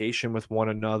communication with one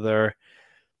another.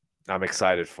 I'm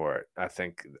excited for it. I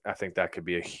think that could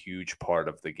be a huge part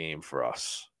of the game for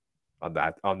us on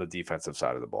the defensive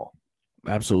side of the ball.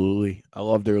 Absolutely. I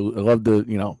love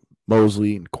the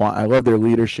Mosley and Quan. I love their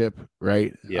leadership,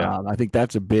 right? Yeah. I think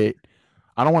that's a bit,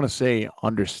 I don't want to say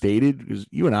understated because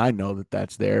you and I know that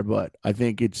that's there, but I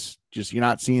think it's just, you're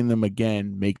not seeing them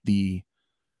again make the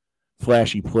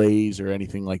flashy plays or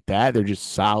anything like that. They're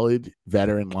just solid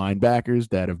veteran linebackers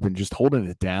that have been just holding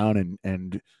it down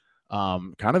and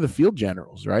kind of the field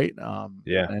generals, right?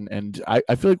 Yeah. And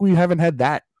I feel like we haven't had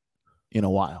that in a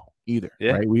while either,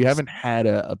 right? We haven't had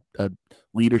a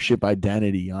leadership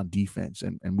identity on defense,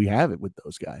 and we have it with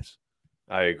those guys.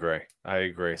 I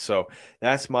agree. So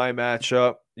that's my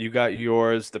matchup. You got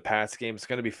yours. The Pats game. It's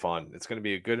going to be fun. It's going to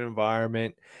be a good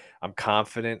environment. I'm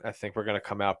confident. I think we're going to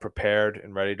come out prepared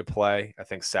and ready to play. I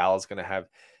think Sal's going to have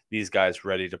these guys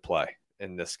ready to play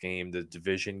in this game. The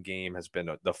division game has been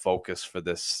the focus for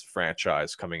this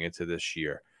franchise coming into this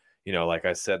year. Like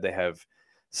I said, they have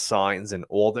signs in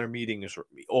all their meeting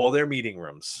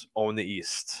rooms own the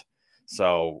East.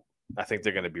 So I think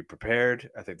they're going to be prepared.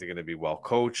 I think they're going to be well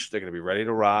coached. They're going to be ready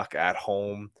to rock at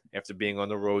home after being on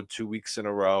the road 2 weeks in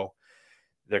a row.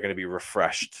 They're going to be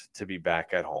refreshed to be back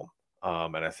at home.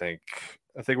 And I think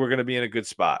we're going to be in a good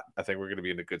spot. I think we're going to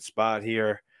be in a good spot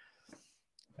here.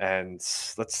 And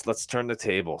let's turn the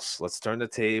tables. Let's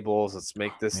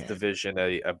make this division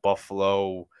a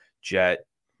Buffalo, Jet,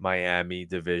 Miami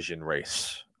division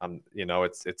race.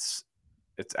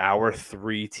 It's our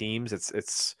three teams.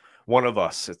 It's one of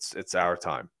us. It's our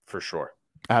time for sure.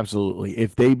 Absolutely.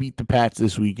 If they beat the Pats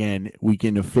this weekend, we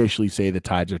can officially say the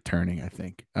tides are turning, I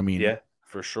think. I mean, yeah,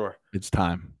 for sure. It's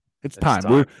time. It's time.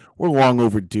 We're long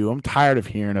overdue. I'm tired of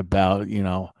hearing about,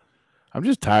 I'm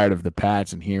just tired of the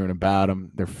Pats and hearing about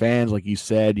them. Their fans, like you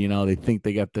said, they think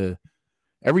they got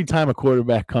every time a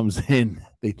quarterback comes in,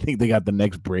 they think they got the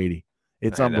next Brady.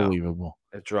 It's unbelievable.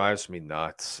 It drives me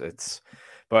nuts.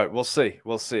 But we'll see.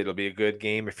 It'll be a good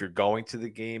game. If you're going to the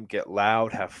game, get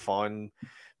loud, have fun,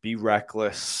 be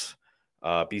reckless,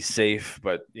 be safe,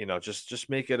 but just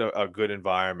make it a good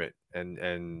environment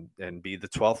and be the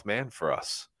 12th man for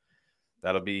us.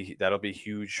 That'll be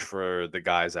huge for the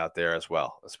guys out there as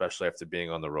well, especially after being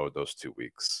on the road those 2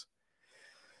 weeks.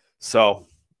 So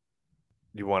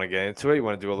you want to get into it? You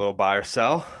want to do a little buy or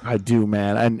sell? I do,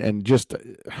 man. And just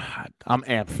I'm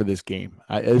amped for this game.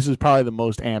 This is probably the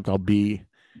most amped I'll be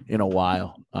in a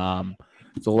while.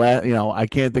 I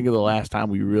can't think of the last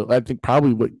time I think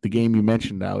probably what the game you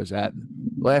mentioned I was at,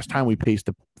 last time we faced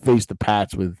the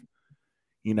Pats with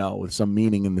some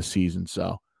meaning in the season.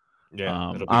 So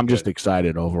yeah, I'm just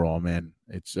excited overall, man.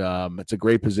 It's a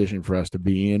great position for us to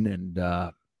be in,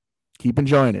 and keep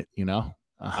enjoying it.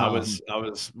 I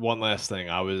was one last thing.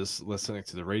 I was listening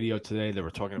to the radio today. They were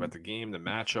talking about the game, the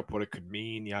matchup, what it could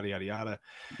mean, yada yada yada.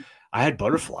 I had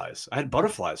butterflies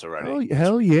already. Oh,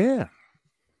 hell yeah!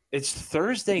 It's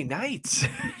Thursday night,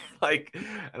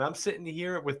 and I'm sitting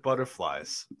here with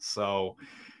butterflies. So,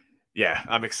 yeah,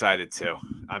 I'm excited too.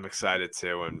 And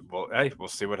we'll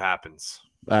see what happens.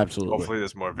 Absolutely. Hopefully,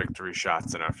 there's more victory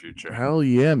shots in our future. Hell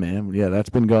yeah, man! Yeah, that's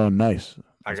been going nice.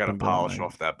 I got to polish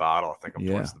off that bottle. I think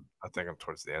I'm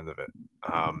towards the end of it.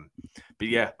 But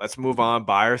yeah, let's move on.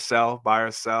 Buy or sell.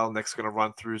 Nick's going to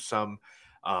run through some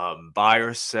buy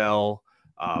or sell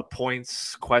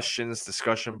points, questions,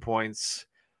 discussion points.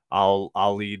 I'll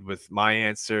lead with my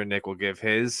answer. Nick will give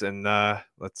his, and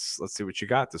let's see what you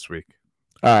got this week.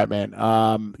 All right,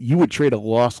 man. You would trade a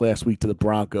loss last week to the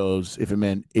Broncos if it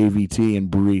meant AVT and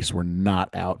Brees were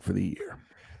not out for the year.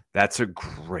 That's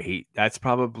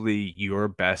probably your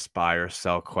best buy or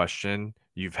sell question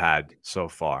you've had so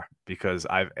far? Because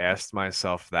I've asked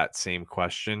myself that same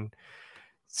question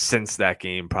since that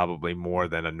game, probably more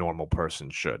than a normal person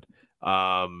should.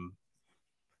 Oh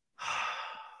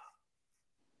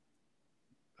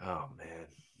man.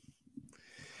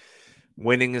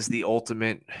 Winning is the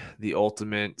ultimate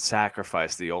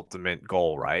sacrifice, the ultimate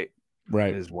goal, right?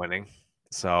 Right. Is winning.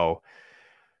 So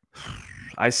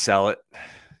I sell it.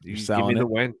 You give me the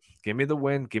win. Give me the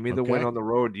win. Give me the win on the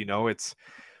road. You know, it's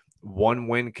one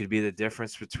win could be the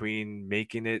difference between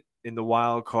making it in the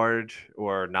wild card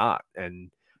or not. And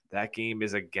that game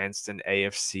is against an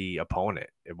AFC opponent.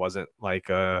 It wasn't like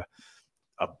a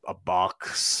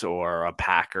Bucks or a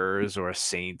Packers or a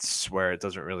Saints where it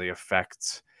doesn't really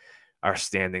affect our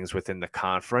standings within the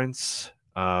conference.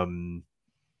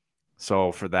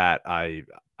 So for that, I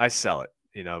sell it.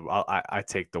 You know, I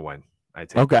take the win. I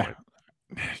take the win.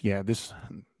 Yeah,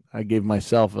 I gave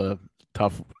myself a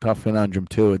tough conundrum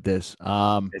too at this.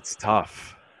 It's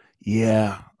tough.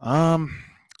 Yeah.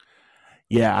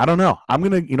 Yeah, I don't know. I'm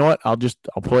gonna, you know what? I'll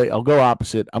go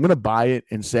opposite. I'm gonna buy it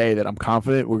and say that I'm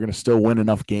confident we're gonna still win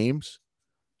enough games,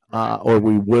 or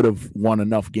we would have won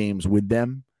enough games with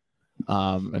them.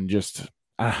 And just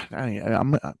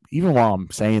I'm even while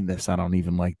I'm saying this, I don't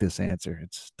even like this answer.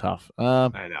 It's tough. I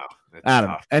know. I don't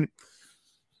know. And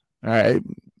all right.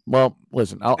 Well,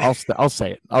 listen, I'll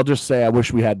say it. I'll just say I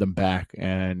wish we had them back.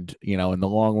 And you know, in the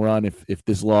long run, if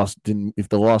the loss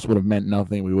would have meant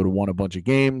nothing, we would have won a bunch of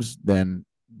games. Then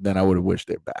I would have wished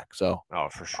they're back. So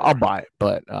for sure, I'll buy it.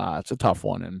 But it's a tough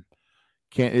one, and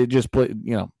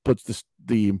puts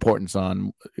the importance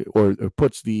on, or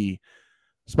puts the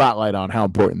spotlight on how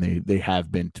important they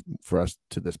have been for us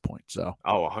to this point. So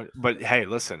but hey,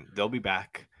 listen, they'll be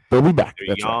back. They'll be back.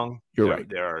 They're That's young. Right. You're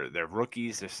right. They're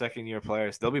rookies. They're second-year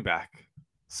players. They'll be back.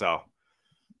 So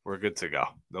we're good to go.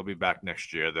 They'll be back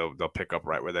next year. They'll pick up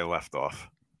right where they left off.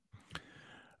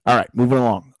 All right, moving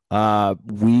along.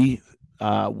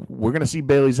 We're gonna see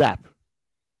Bailey Zappe.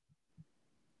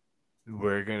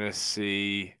 We're gonna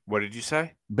see. What did you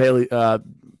say? Bailey Zappe.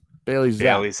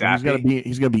 Zappe.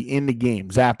 He's gonna be in the game.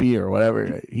 Zappe or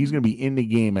whatever. He's gonna be in the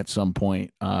game at some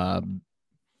point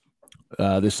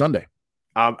this Sunday.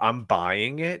 I'm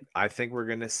buying it. I think we're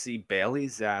going to see Bailey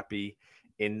Zappe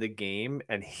in the game,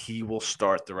 and he will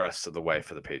start the rest of the way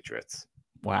for the Patriots.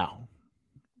 Wow.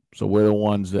 So we're the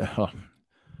ones that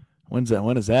when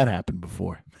has that happened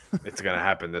before? It's going to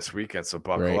happen this weekend, so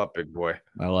buckle up, big boy.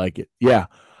 I like it. Yeah.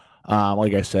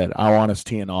 Like I said, I want us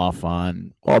teeing off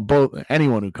on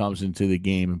anyone who comes into the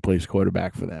game and plays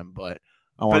quarterback for them, but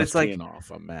I want us teeing off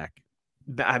on Mac.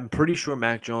 I'm pretty sure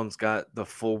Mac Jones got the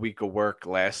full week of work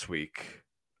last week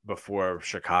before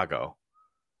Chicago.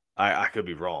 I could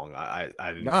be wrong. I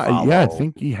didn't follow. Yeah, I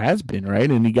think he has been, right?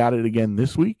 And he got it again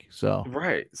this week. So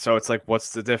right. So it's like,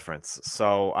 what's the difference?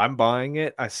 So I'm buying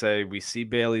it. I say we see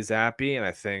Bailey Zappe, and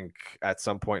I think at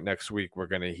some point next week we're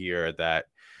going to hear that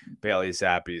Bailey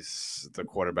Zappe's the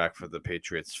quarterback for the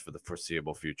Patriots for the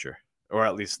foreseeable future, or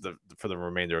at least for the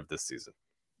remainder of this season.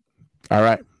 All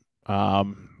right.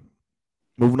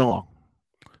 Moving along.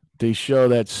 They show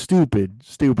that stupid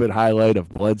highlight of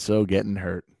Bledsoe getting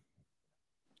hurt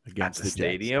against at the Jets.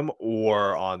 stadium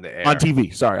or on the air? On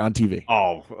TV. Sorry, on TV.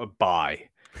 Oh, bye.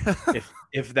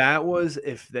 if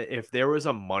there was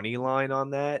a money line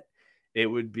on that, it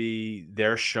would be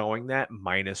they're showing that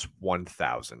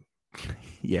 -1,000.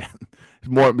 Yeah,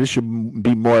 this should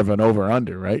be more of an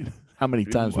over/under, right? How many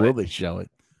times will they show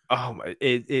it?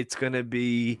 It's gonna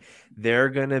be. They're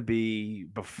gonna be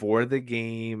before the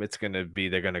game.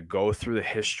 They're gonna go through the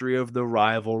history of the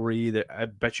rivalry. I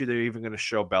bet you they're even gonna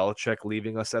show Belichick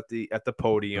leaving us at the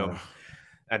podium,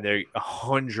 and they're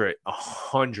 100%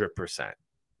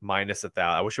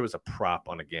 -1,000. I wish it was a prop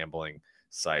on a gambling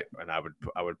site, and I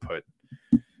would put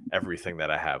everything that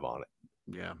I have on it.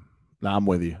 Yeah. No, I'm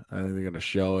with you. I think they're gonna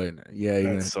show it. Yeah,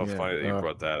 it's so funny that you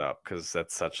brought that up because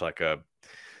that's such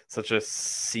a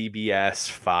CBS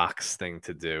Fox thing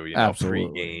to do, Absolutely.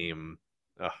 Pre-game.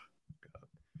 Oh, God.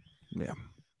 Yeah.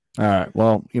 All right.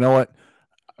 Well, you know what?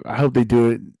 I hope they do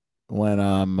it when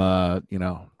I'm,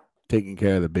 taking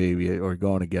care of the baby or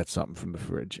going to get something from the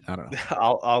fridge. I don't know.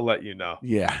 I'll let you know.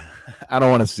 Yeah. I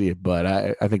don't want to see it, but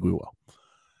I think we will.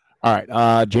 All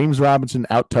right. James Robinson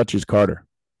out-touches Carter.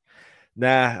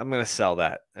 Nah, I'm going to sell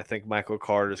that. I think Michael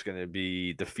Carter is going to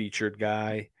be the featured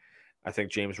guy. I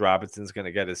think James Robinson's going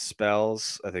to get his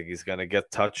spells. I think he's going to get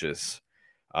touches.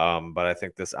 But I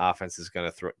think this offense is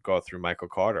going to go through Michael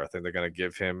Carter. I think they're going to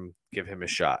give him a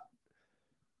shot.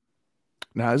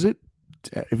 Now, if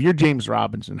you're James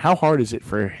Robinson, how hard is it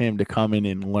for him to come in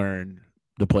and learn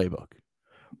the playbook?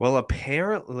 Well,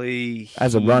 apparently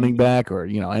as a running back or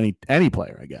any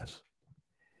player, I guess.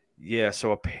 Yeah,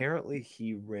 so apparently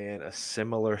he ran a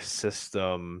similar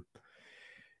system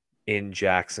in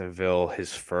Jacksonville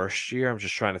his first year. I'm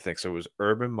just trying to think. So it was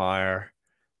Urban Meyer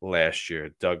last year,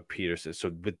 Doug Peterson.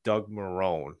 So with Doug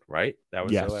Marrone, right? That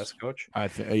was their last coach? I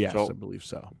believe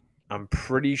so. I'm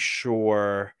pretty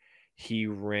sure he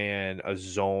ran a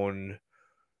zone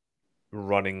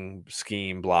running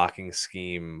scheme, blocking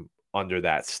scheme under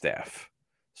that staff.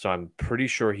 So I'm pretty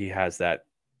sure he has that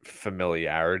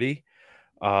familiarity.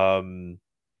 Obviously,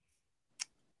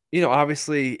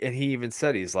 and he even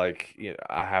said he's like,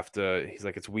 he's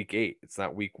like, it's week 8. It's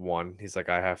not week 1. He's like,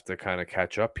 I have to kind of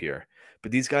catch up here.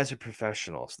 But these guys are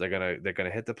professionals. They're gonna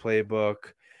hit the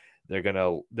playbook. They're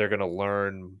gonna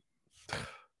learn,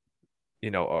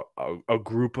 a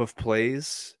group of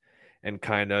plays and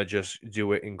kind of just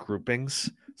do it in groupings.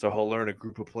 So he'll learn a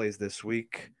group of plays this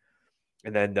week,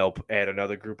 and then they'll add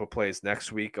another group of plays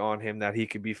next week on him that he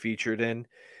could be featured in.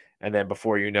 And then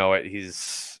before you know it,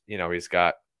 he's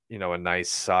got, a nice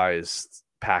sized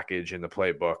package in the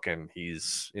playbook, and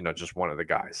he's, just one of the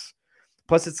guys.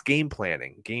 Plus it's game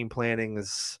planning. Game planning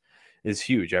is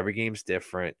huge. Every game's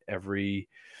different. Every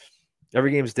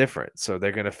game's different. So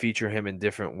they're going to feature him in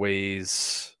different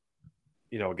ways,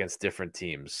 against different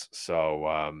teams. So,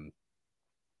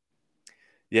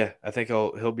 I think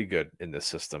he'll be good in this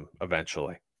system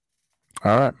eventually.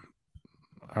 All right.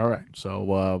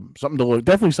 So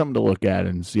definitely something to look at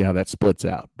and see how that splits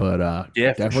out. But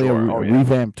definitely a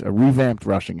revamped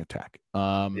rushing attack.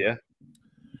 All right,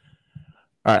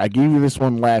 I gave you this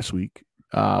one last week.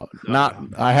 I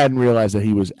hadn't realized that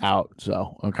he was out,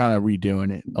 so I'm kind of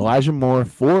redoing it. Elijah Moore,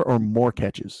 4 or more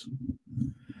catches.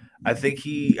 I think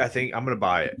I'm going to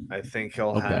buy it. I think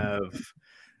he'll have,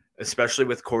 especially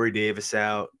with Corey Davis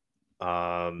out,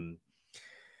 and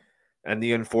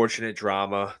the unfortunate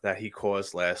drama that he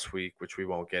caused last week, which we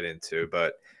won't get into,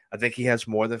 but I think he has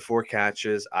more than 4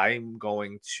 catches. I'm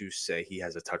going to say he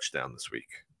has a touchdown this week.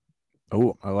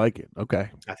 Oh, I like it. Okay.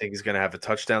 I think he's going to have a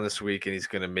touchdown this week, and he's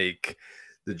going to make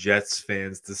the Jets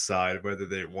fans decide whether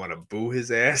they want to boo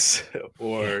his ass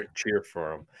or cheer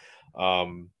for him.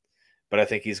 But I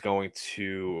think he's going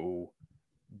to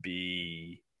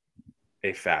be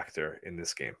a factor in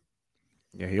this game.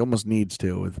 Yeah, he almost needs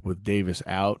to with Davis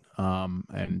out.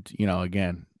 And,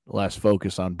 again, less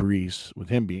focus on Brees with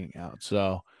him being out.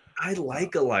 So I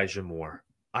like Elijah Moore.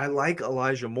 Yeah,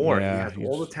 he has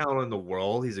all the talent in the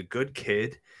world. He's a good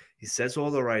kid. He says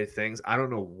all the right things. I don't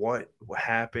know what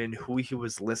happened, who he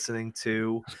was listening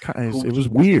to. It was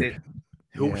weird.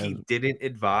 He didn't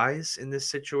advise in this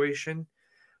situation.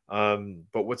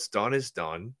 But what's done is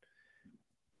done.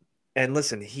 And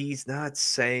listen, he's not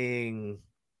saying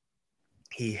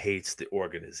he hates the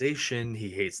organization. He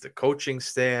hates the coaching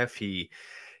staff. He's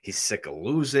sick of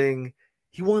losing.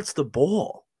 He wants the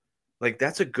ball. Like,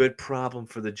 that's a good problem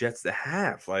for the Jets to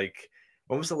have. Like,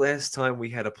 when was the last time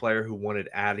we had a player who wanted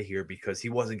out of here because he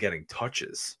wasn't getting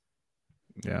touches?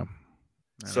 Yeah.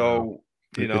 So,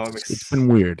 it's been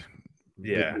weird.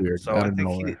 Yeah. So I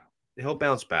think he'll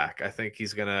bounce back. I think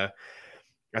he's gonna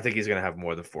have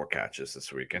more than 4 catches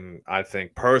this week. And I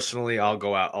think personally, I'll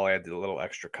add a little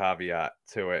extra caveat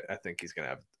to it. I think he's gonna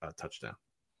have a touchdown.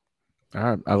 All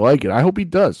right. I like it. I hope he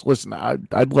does. Listen,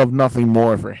 I'd love nothing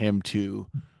more for him to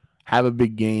have a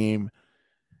big game.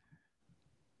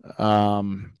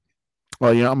 I'm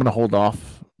going to hold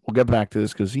off. We'll get back to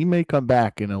this because he may come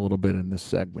back in a little bit in this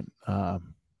segment.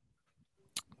 Hang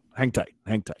tight.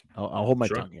 I'll hold my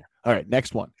tongue here. All right,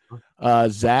 next one.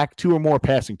 Zach, 2 or more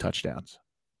passing touchdowns.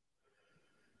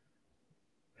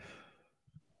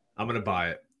 I'm going to buy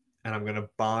it. And I'm going to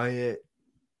buy it.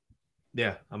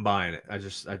 Yeah, I'm buying it.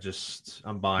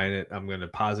 I'm buying it. I'm going to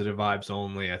positive vibes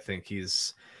only. I think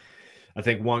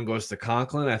one goes to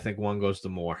Conklin. I think one goes to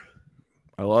Moore.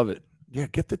 I love it. Yeah,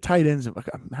 get the tight ends.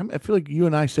 I feel like you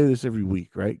and I say this every week,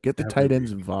 right? Get the tight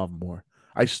ends involved more.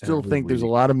 I still think there's a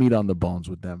lot of meat on the bones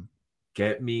with them.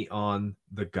 Get me on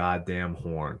the goddamn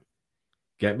horn.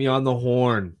 Get me on the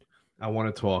horn. I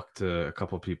want to talk to a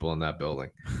couple of people in that building.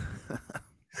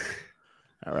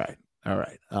 All right.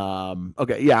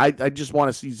 Okay. Yeah, I just want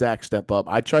to see Zach step up.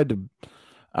 I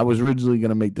was originally going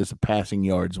to make this a passing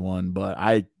yards one, but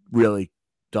I really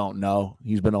don't know.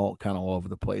 He's been all over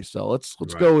the place. So let's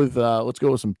go with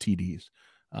some TDs.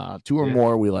 2 or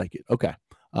more, we like it. Okay.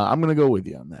 I'm gonna go with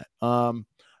you on that. All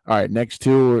right, next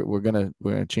 2, we're gonna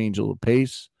change a little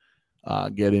pace.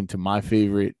 Get into my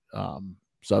favorite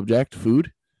subject,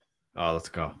 food. Oh, let's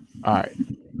go. All right.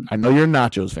 I know you're a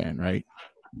nachos fan, right?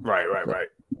 Right.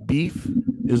 Beef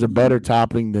is a better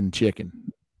topping than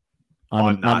chicken.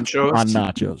 On nachos? On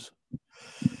nachos.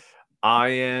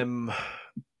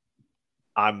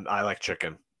 I like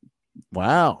chicken.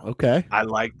 Wow. Okay. I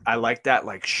like that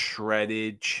like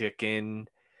shredded chicken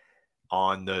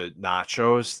on the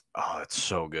nachos. Oh, it's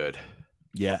so good.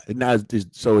 Yeah. Now,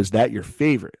 is that your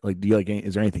favorite? Like, do you like?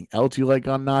 Is there anything else you like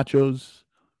on nachos?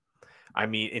 I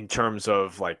mean, in terms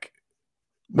of like,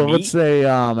 well, meat? Let's say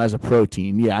as a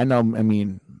protein. Yeah, I know. I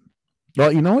mean,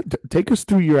 well, you know what? Take us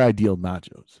through your ideal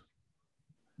nachos.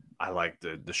 I like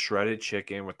the shredded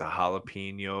chicken with the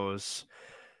jalapenos.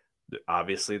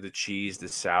 Obviously, the cheese, the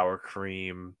sour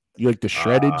cream. You like the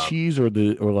shredded cheese or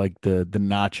the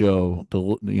nacho,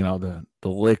 the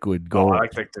liquid gold? I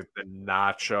like the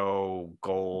nacho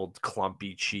gold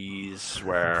clumpy cheese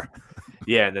where,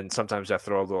 yeah, and then sometimes I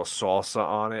throw a little salsa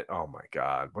on it. Oh my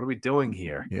God, what are we doing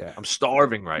here? Yeah, I'm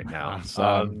starving right now. I'm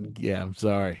sorry. I'm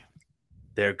sorry.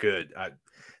 They're good.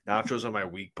 Nachos are my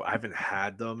weak, but I haven't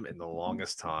had them in the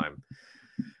longest time.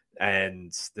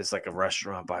 And there's like a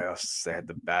restaurant by us. They had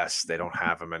the best. They don't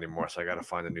have them anymore, so I got to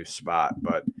find a new spot.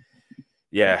 But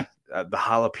yeah, the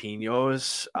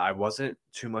jalapenos. I wasn't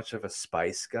too much of a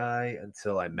spice guy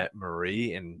until I met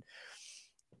Marie, and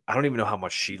I don't even know how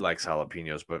much she likes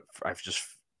jalapenos. But I just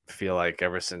feel like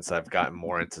ever since I've gotten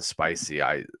more into spicy,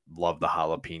 I love the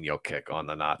jalapeno kick on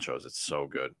the nachos. It's so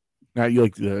good. Now you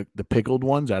like the pickled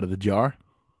ones out of the jar?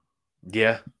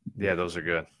 Yeah, those are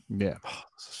good. Yeah,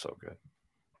 this is so good.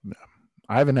 Yeah.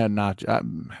 I haven't had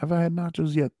nachos. Have I had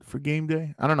nachos yet for game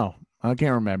day? I don't know. I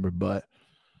can't remember, but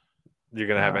you're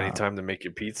gonna have any time to make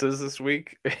your pizzas this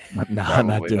week? No, I'm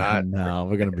not doing. No,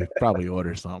 we're gonna probably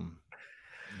order something.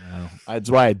 No, that's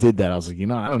why I did that. I was like,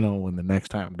 I don't know when the next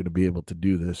time I'm gonna be able to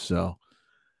do this. So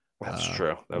that's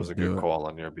true. That was a good call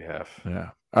on your behalf.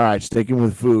 Yeah. All right, sticking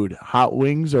with food. Hot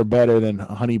wings are better than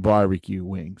honey barbecue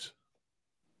wings.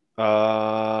 The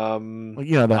hot.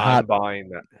 I'm buying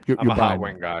that. I'm a hot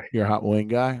wing guy. You're a hot wing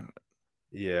guy.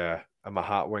 Yeah, I'm a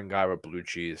hot wing guy with blue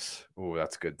cheese. Ooh,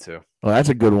 that's good too. Well, that's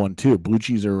a good one too. Blue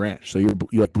cheese or ranch. So you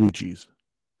like blue cheese.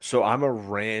 So I'm a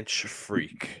ranch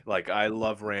freak. Like I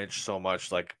love ranch so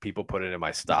much. Like people put it in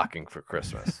my stocking for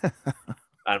Christmas.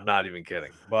 I'm not even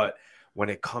kidding. But when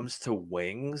it comes to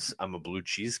wings, I'm a blue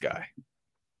cheese guy.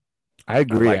 I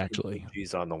agree, actually.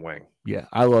 Cheese on the wing. Yeah,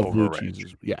 I love blue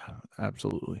cheeses. Yeah,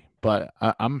 absolutely. But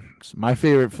my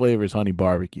favorite flavor is honey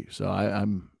barbecue. So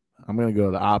I'm gonna go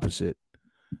the opposite.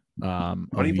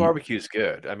 Honey barbecue is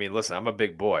good. I mean, listen, I'm a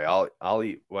big boy. I'll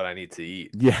eat what I need to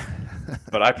eat. Yeah,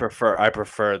 but I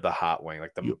prefer the hot wing,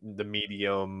 like the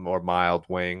medium or mild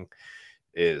wing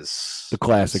is the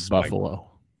classic buffalo.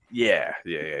 Yeah.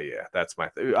 That's my.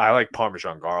 I like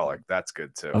Parmesan garlic. That's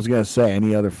good too. I was gonna say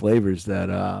any other flavors that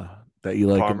you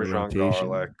like Parmesan in the rotation.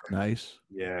 Garlic. Nice.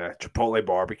 Yeah, Chipotle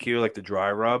barbecue, like the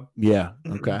dry rub. Yeah.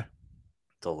 Okay.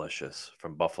 Delicious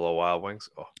from Buffalo Wild Wings.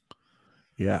 Oh.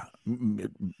 Yeah.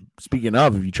 Speaking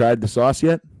of, have you tried the sauce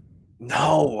yet?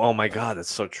 No. Oh my God,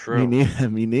 that's so true.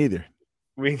 Me neither.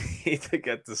 We need to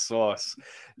get the sauce.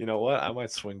 You know what? I might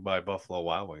swing by Buffalo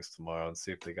Wild Wings tomorrow and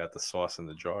see if they got the sauce in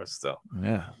the jar still.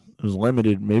 Yeah, it was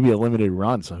limited, maybe a limited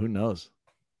run. So who knows?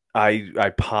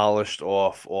 I polished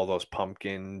off all those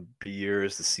pumpkin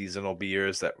beers, the seasonal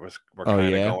beers that were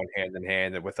kind of going hand in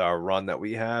hand with our run that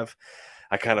we have.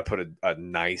 I kind of put a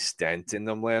nice dent in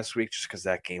them last week just because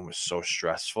that game was so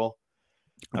stressful.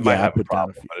 I might have a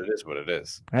problem, but it is what it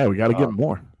is. Hey, we got to get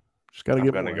more. Just got to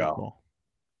get more. I'm gonna go.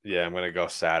 Yeah, I'm gonna go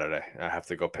Saturday. I have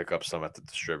to go pick up some at the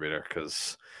distributor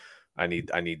because I need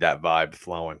that vibe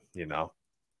flowing. Yeah.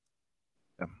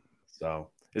 So.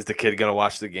 Is the kid gonna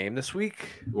watch the game this week,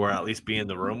 or at least be in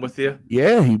the room with you?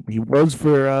 Yeah, he was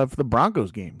for the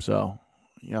Broncos game, so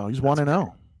he's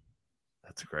 1-0.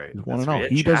 That's great. He's 1-0.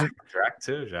 He doesn't. Jack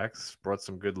too. Jack's brought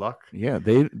some good luck. Yeah,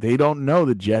 they don't know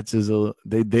the Jets is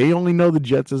they only know the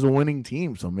Jets as a winning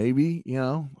team. So maybe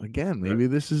again, maybe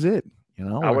this is it.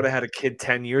 I would have had a kid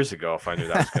 10 years ago if I knew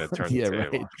that was going to turn. Yeah,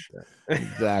 right.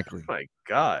 Exactly. My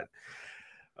God.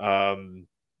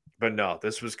 But no,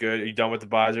 this was good. Are you done with the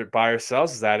buy or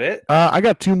sells? Is that it? I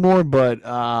got two more, but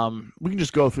we can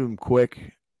just go through them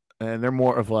quick. And they're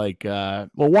more of like, one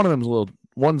of them's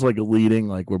one's like a leading,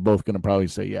 like we're both going to probably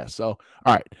say yes. So,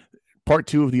 all right, part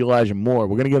 2 of the Elijah Moore.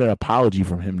 We're going to get an apology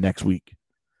from him next week.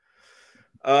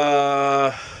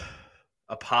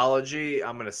 Apology.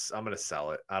 I'm gonna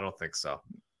sell it. I don't think so.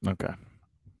 Okay.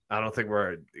 I don't think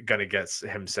we're gonna get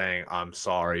him saying I'm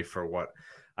sorry for what.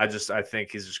 I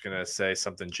think he's just going to say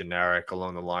something generic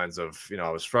along the lines of, I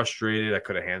was frustrated. I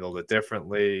could have handled it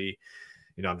differently.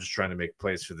 I'm just trying to make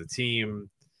plays for the team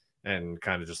and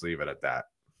kind of just leave it at that.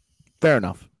 Fair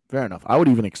enough. I would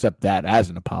even accept that as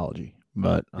an apology.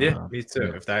 But yeah, me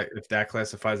too. Yeah. If that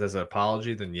classifies as an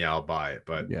apology, then yeah, I'll buy it.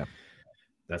 But Yeah,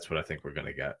 that's what I think we're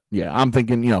gonna get. yeah. I'm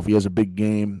thinking, if he has a big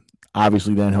game,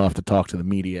 obviously then he'll have to talk to the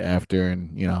media after,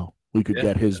 and we could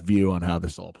get his view on how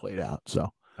this all played out.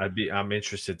 So I'm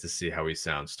interested to see how he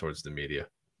sounds towards the media.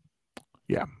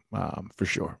 Yeah, for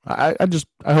sure. I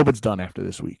hope it's done after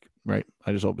this week, right?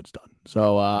 I just hope it's done.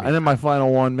 So, and then my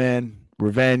final one, man,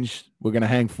 revenge. We're gonna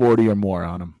hang 40 or more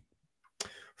on him.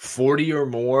 40 or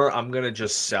more. I'm gonna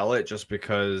just sell it just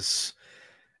because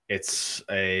it's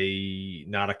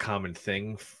not a common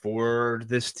thing for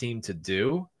this team to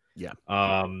do. Yeah. So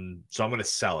I'm gonna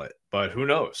sell it, but who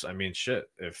knows? I mean, shit.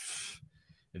 If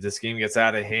this game gets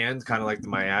out of hand, kind of like the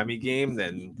Miami game,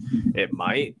 then it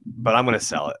might. But I'm going to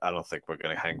sell it. I don't think we're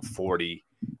going to hang 40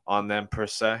 on them per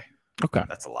se. Okay.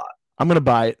 That's a lot. I'm going to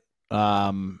buy it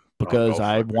because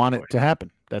I want it to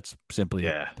happen. That's simply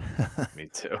it. Me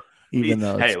too. Even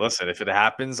though hey, listen, if it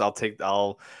happens,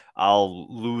 I'll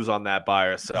lose on that buy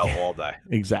or sell all day.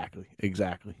 Exactly.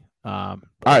 All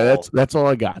right, that's all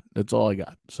I got.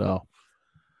 So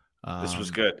this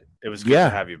was good. It was good to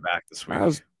have you back this week.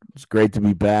 It's great to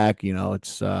be back.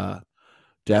 It's been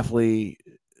definitely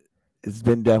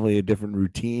a different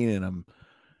routine, and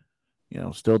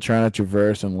I'm still trying to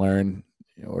traverse and learn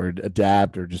or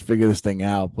adapt or just figure this thing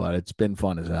out. But it's been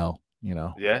fun as hell.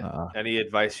 Yeah. Any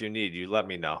advice you need, you let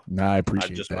me know. No, I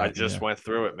appreciate that. I just went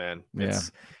through it, man.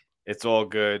 It's all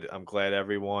good. I'm glad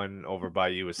everyone over by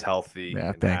you is healthy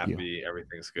and happy. You.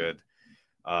 Everything's good.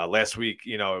 Last week,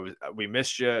 we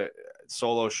missed you.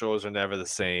 Solo shows are never the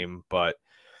same, but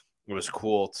it was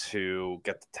cool to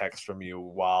get the text from you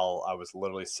while I was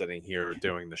literally sitting here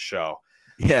doing the show.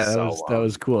 Yeah, that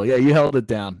was cool. Yeah, you held it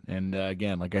down. And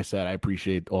again, like I said, I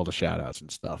appreciate all the shout outs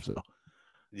and stuff. So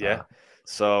yeah.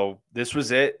 So this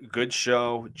was it. Good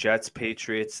show. Jets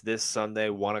Patriots this Sunday,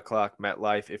 1:00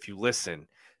 MetLife. If you listen,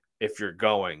 if you're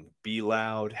going, be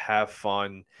loud, have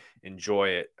fun, enjoy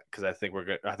it. Because I think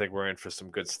we're in for some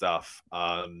good stuff.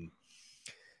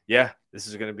 Yeah, this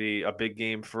is going to be a big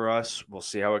game for us. We'll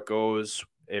see how it goes.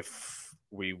 If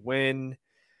we win,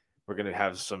 we're going to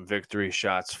have some victory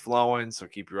shots flowing. So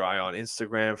keep your eye on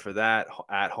Instagram for that.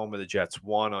 At Home of the Jets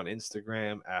 1 on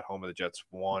Instagram. At Home of the Jets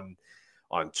 1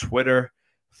 on Twitter.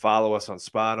 Follow us on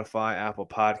Spotify, Apple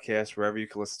Podcasts, wherever you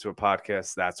can listen to a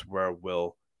podcast. That's where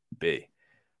we'll be.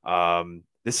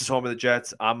 This is Home of the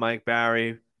Jets. I'm Mike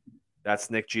Barry. That's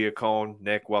Nick Giacone.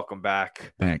 Nick, welcome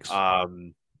back. Thanks.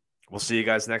 We'll see you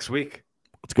guys next week.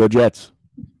 Let's go, Jets.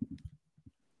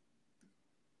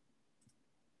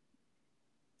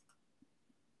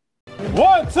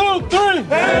 1, 2, 3.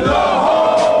 Hello.